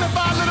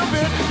 signify a little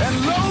bit,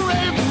 and low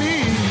rate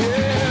me.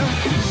 Yeah,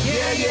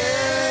 yeah,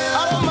 yeah. I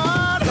don't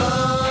mind.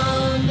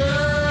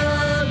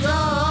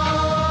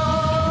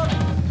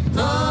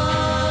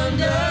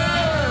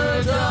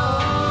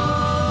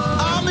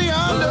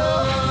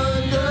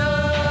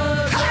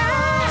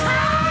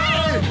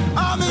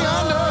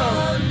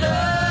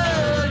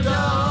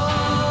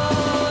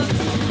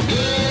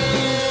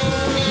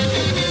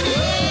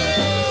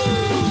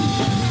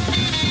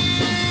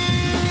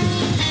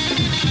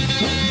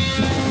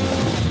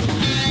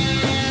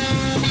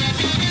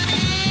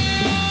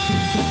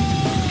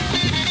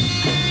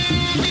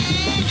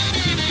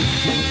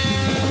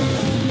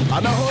 I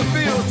know how it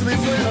feels to be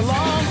playing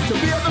along, to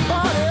be at the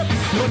party,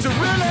 but you're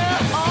really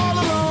all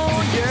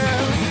alone,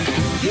 yeah.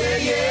 Yeah,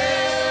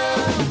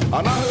 yeah. I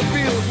know how it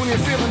feels when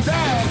you're feeling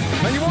down,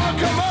 and you want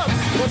to come up,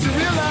 but you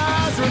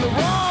realize you're in the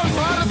wrong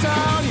part of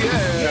town,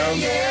 yeah. Yeah,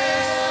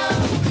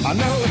 yeah. I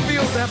know how it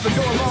feels to have to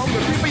go along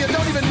with people you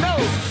don't even know,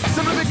 so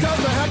simply because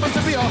there happens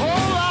to be a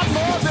whole lot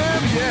more of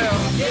them, yeah.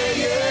 Yeah,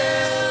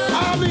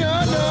 yeah. I'm the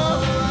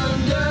underdog.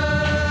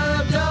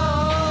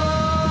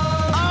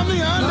 I'm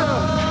the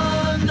underdog.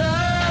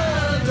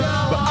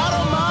 But I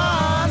don't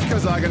mind,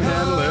 because I can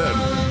handle it.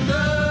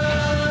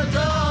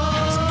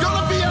 It's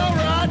gonna be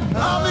alright.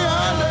 I'm the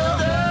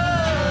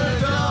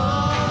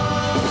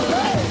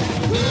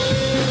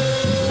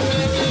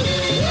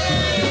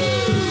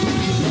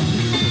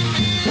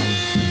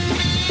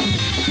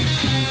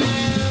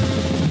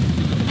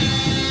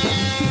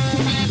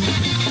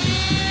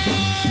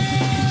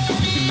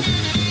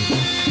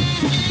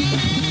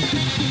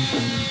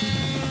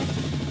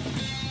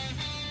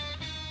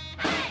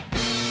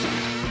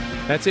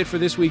That's it for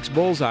this week's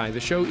Bullseye. The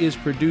show is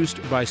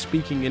produced by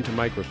Speaking Into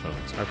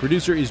Microphones. Our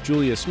producer is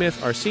Julia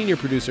Smith. Our senior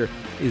producer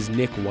is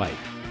Nick White.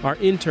 Our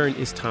intern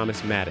is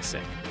Thomas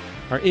Madisek.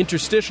 Our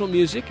interstitial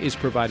music is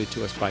provided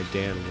to us by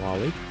Dan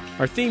Wally.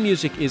 Our theme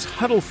music is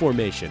Huddle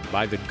Formation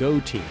by the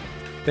Go Team.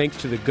 Thanks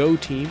to the Go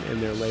Team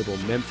and their label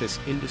Memphis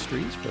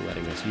Industries for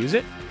letting us use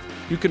it.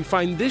 You can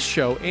find this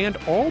show and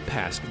all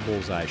past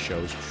Bullseye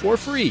shows for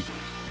free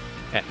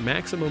at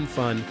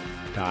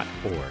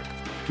MaximumFun.org.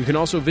 You can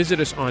also visit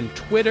us on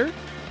Twitter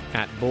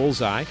at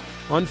Bullseye,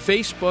 on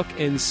Facebook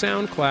and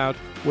SoundCloud,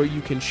 where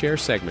you can share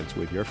segments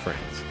with your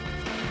friends.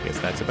 I guess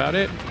that's about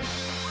it.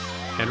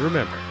 And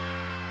remember,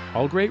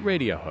 all great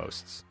radio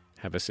hosts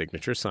have a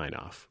signature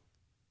sign-off.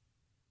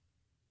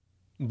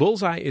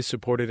 Bullseye is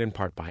supported in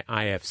part by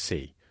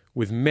IFC,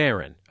 with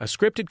Maron, a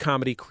scripted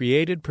comedy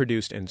created,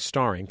 produced, and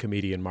starring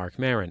comedian Mark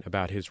Maron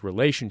about his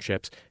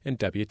relationships and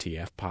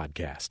WTF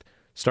podcast.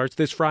 Starts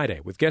this Friday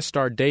with guest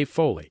star Dave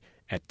Foley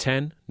at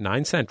 10,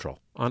 9 Central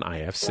on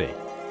IFC.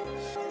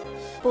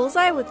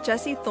 Bullseye with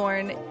Jesse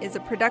Thorne is a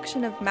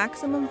production of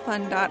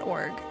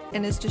MaximumFun.org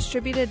and is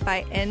distributed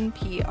by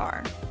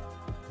NPR.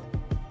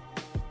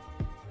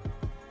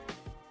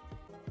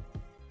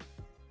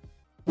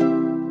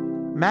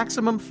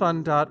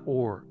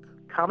 MaximumFun.org.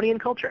 Comedy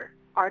and culture.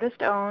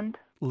 Artist owned.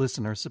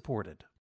 Listener supported.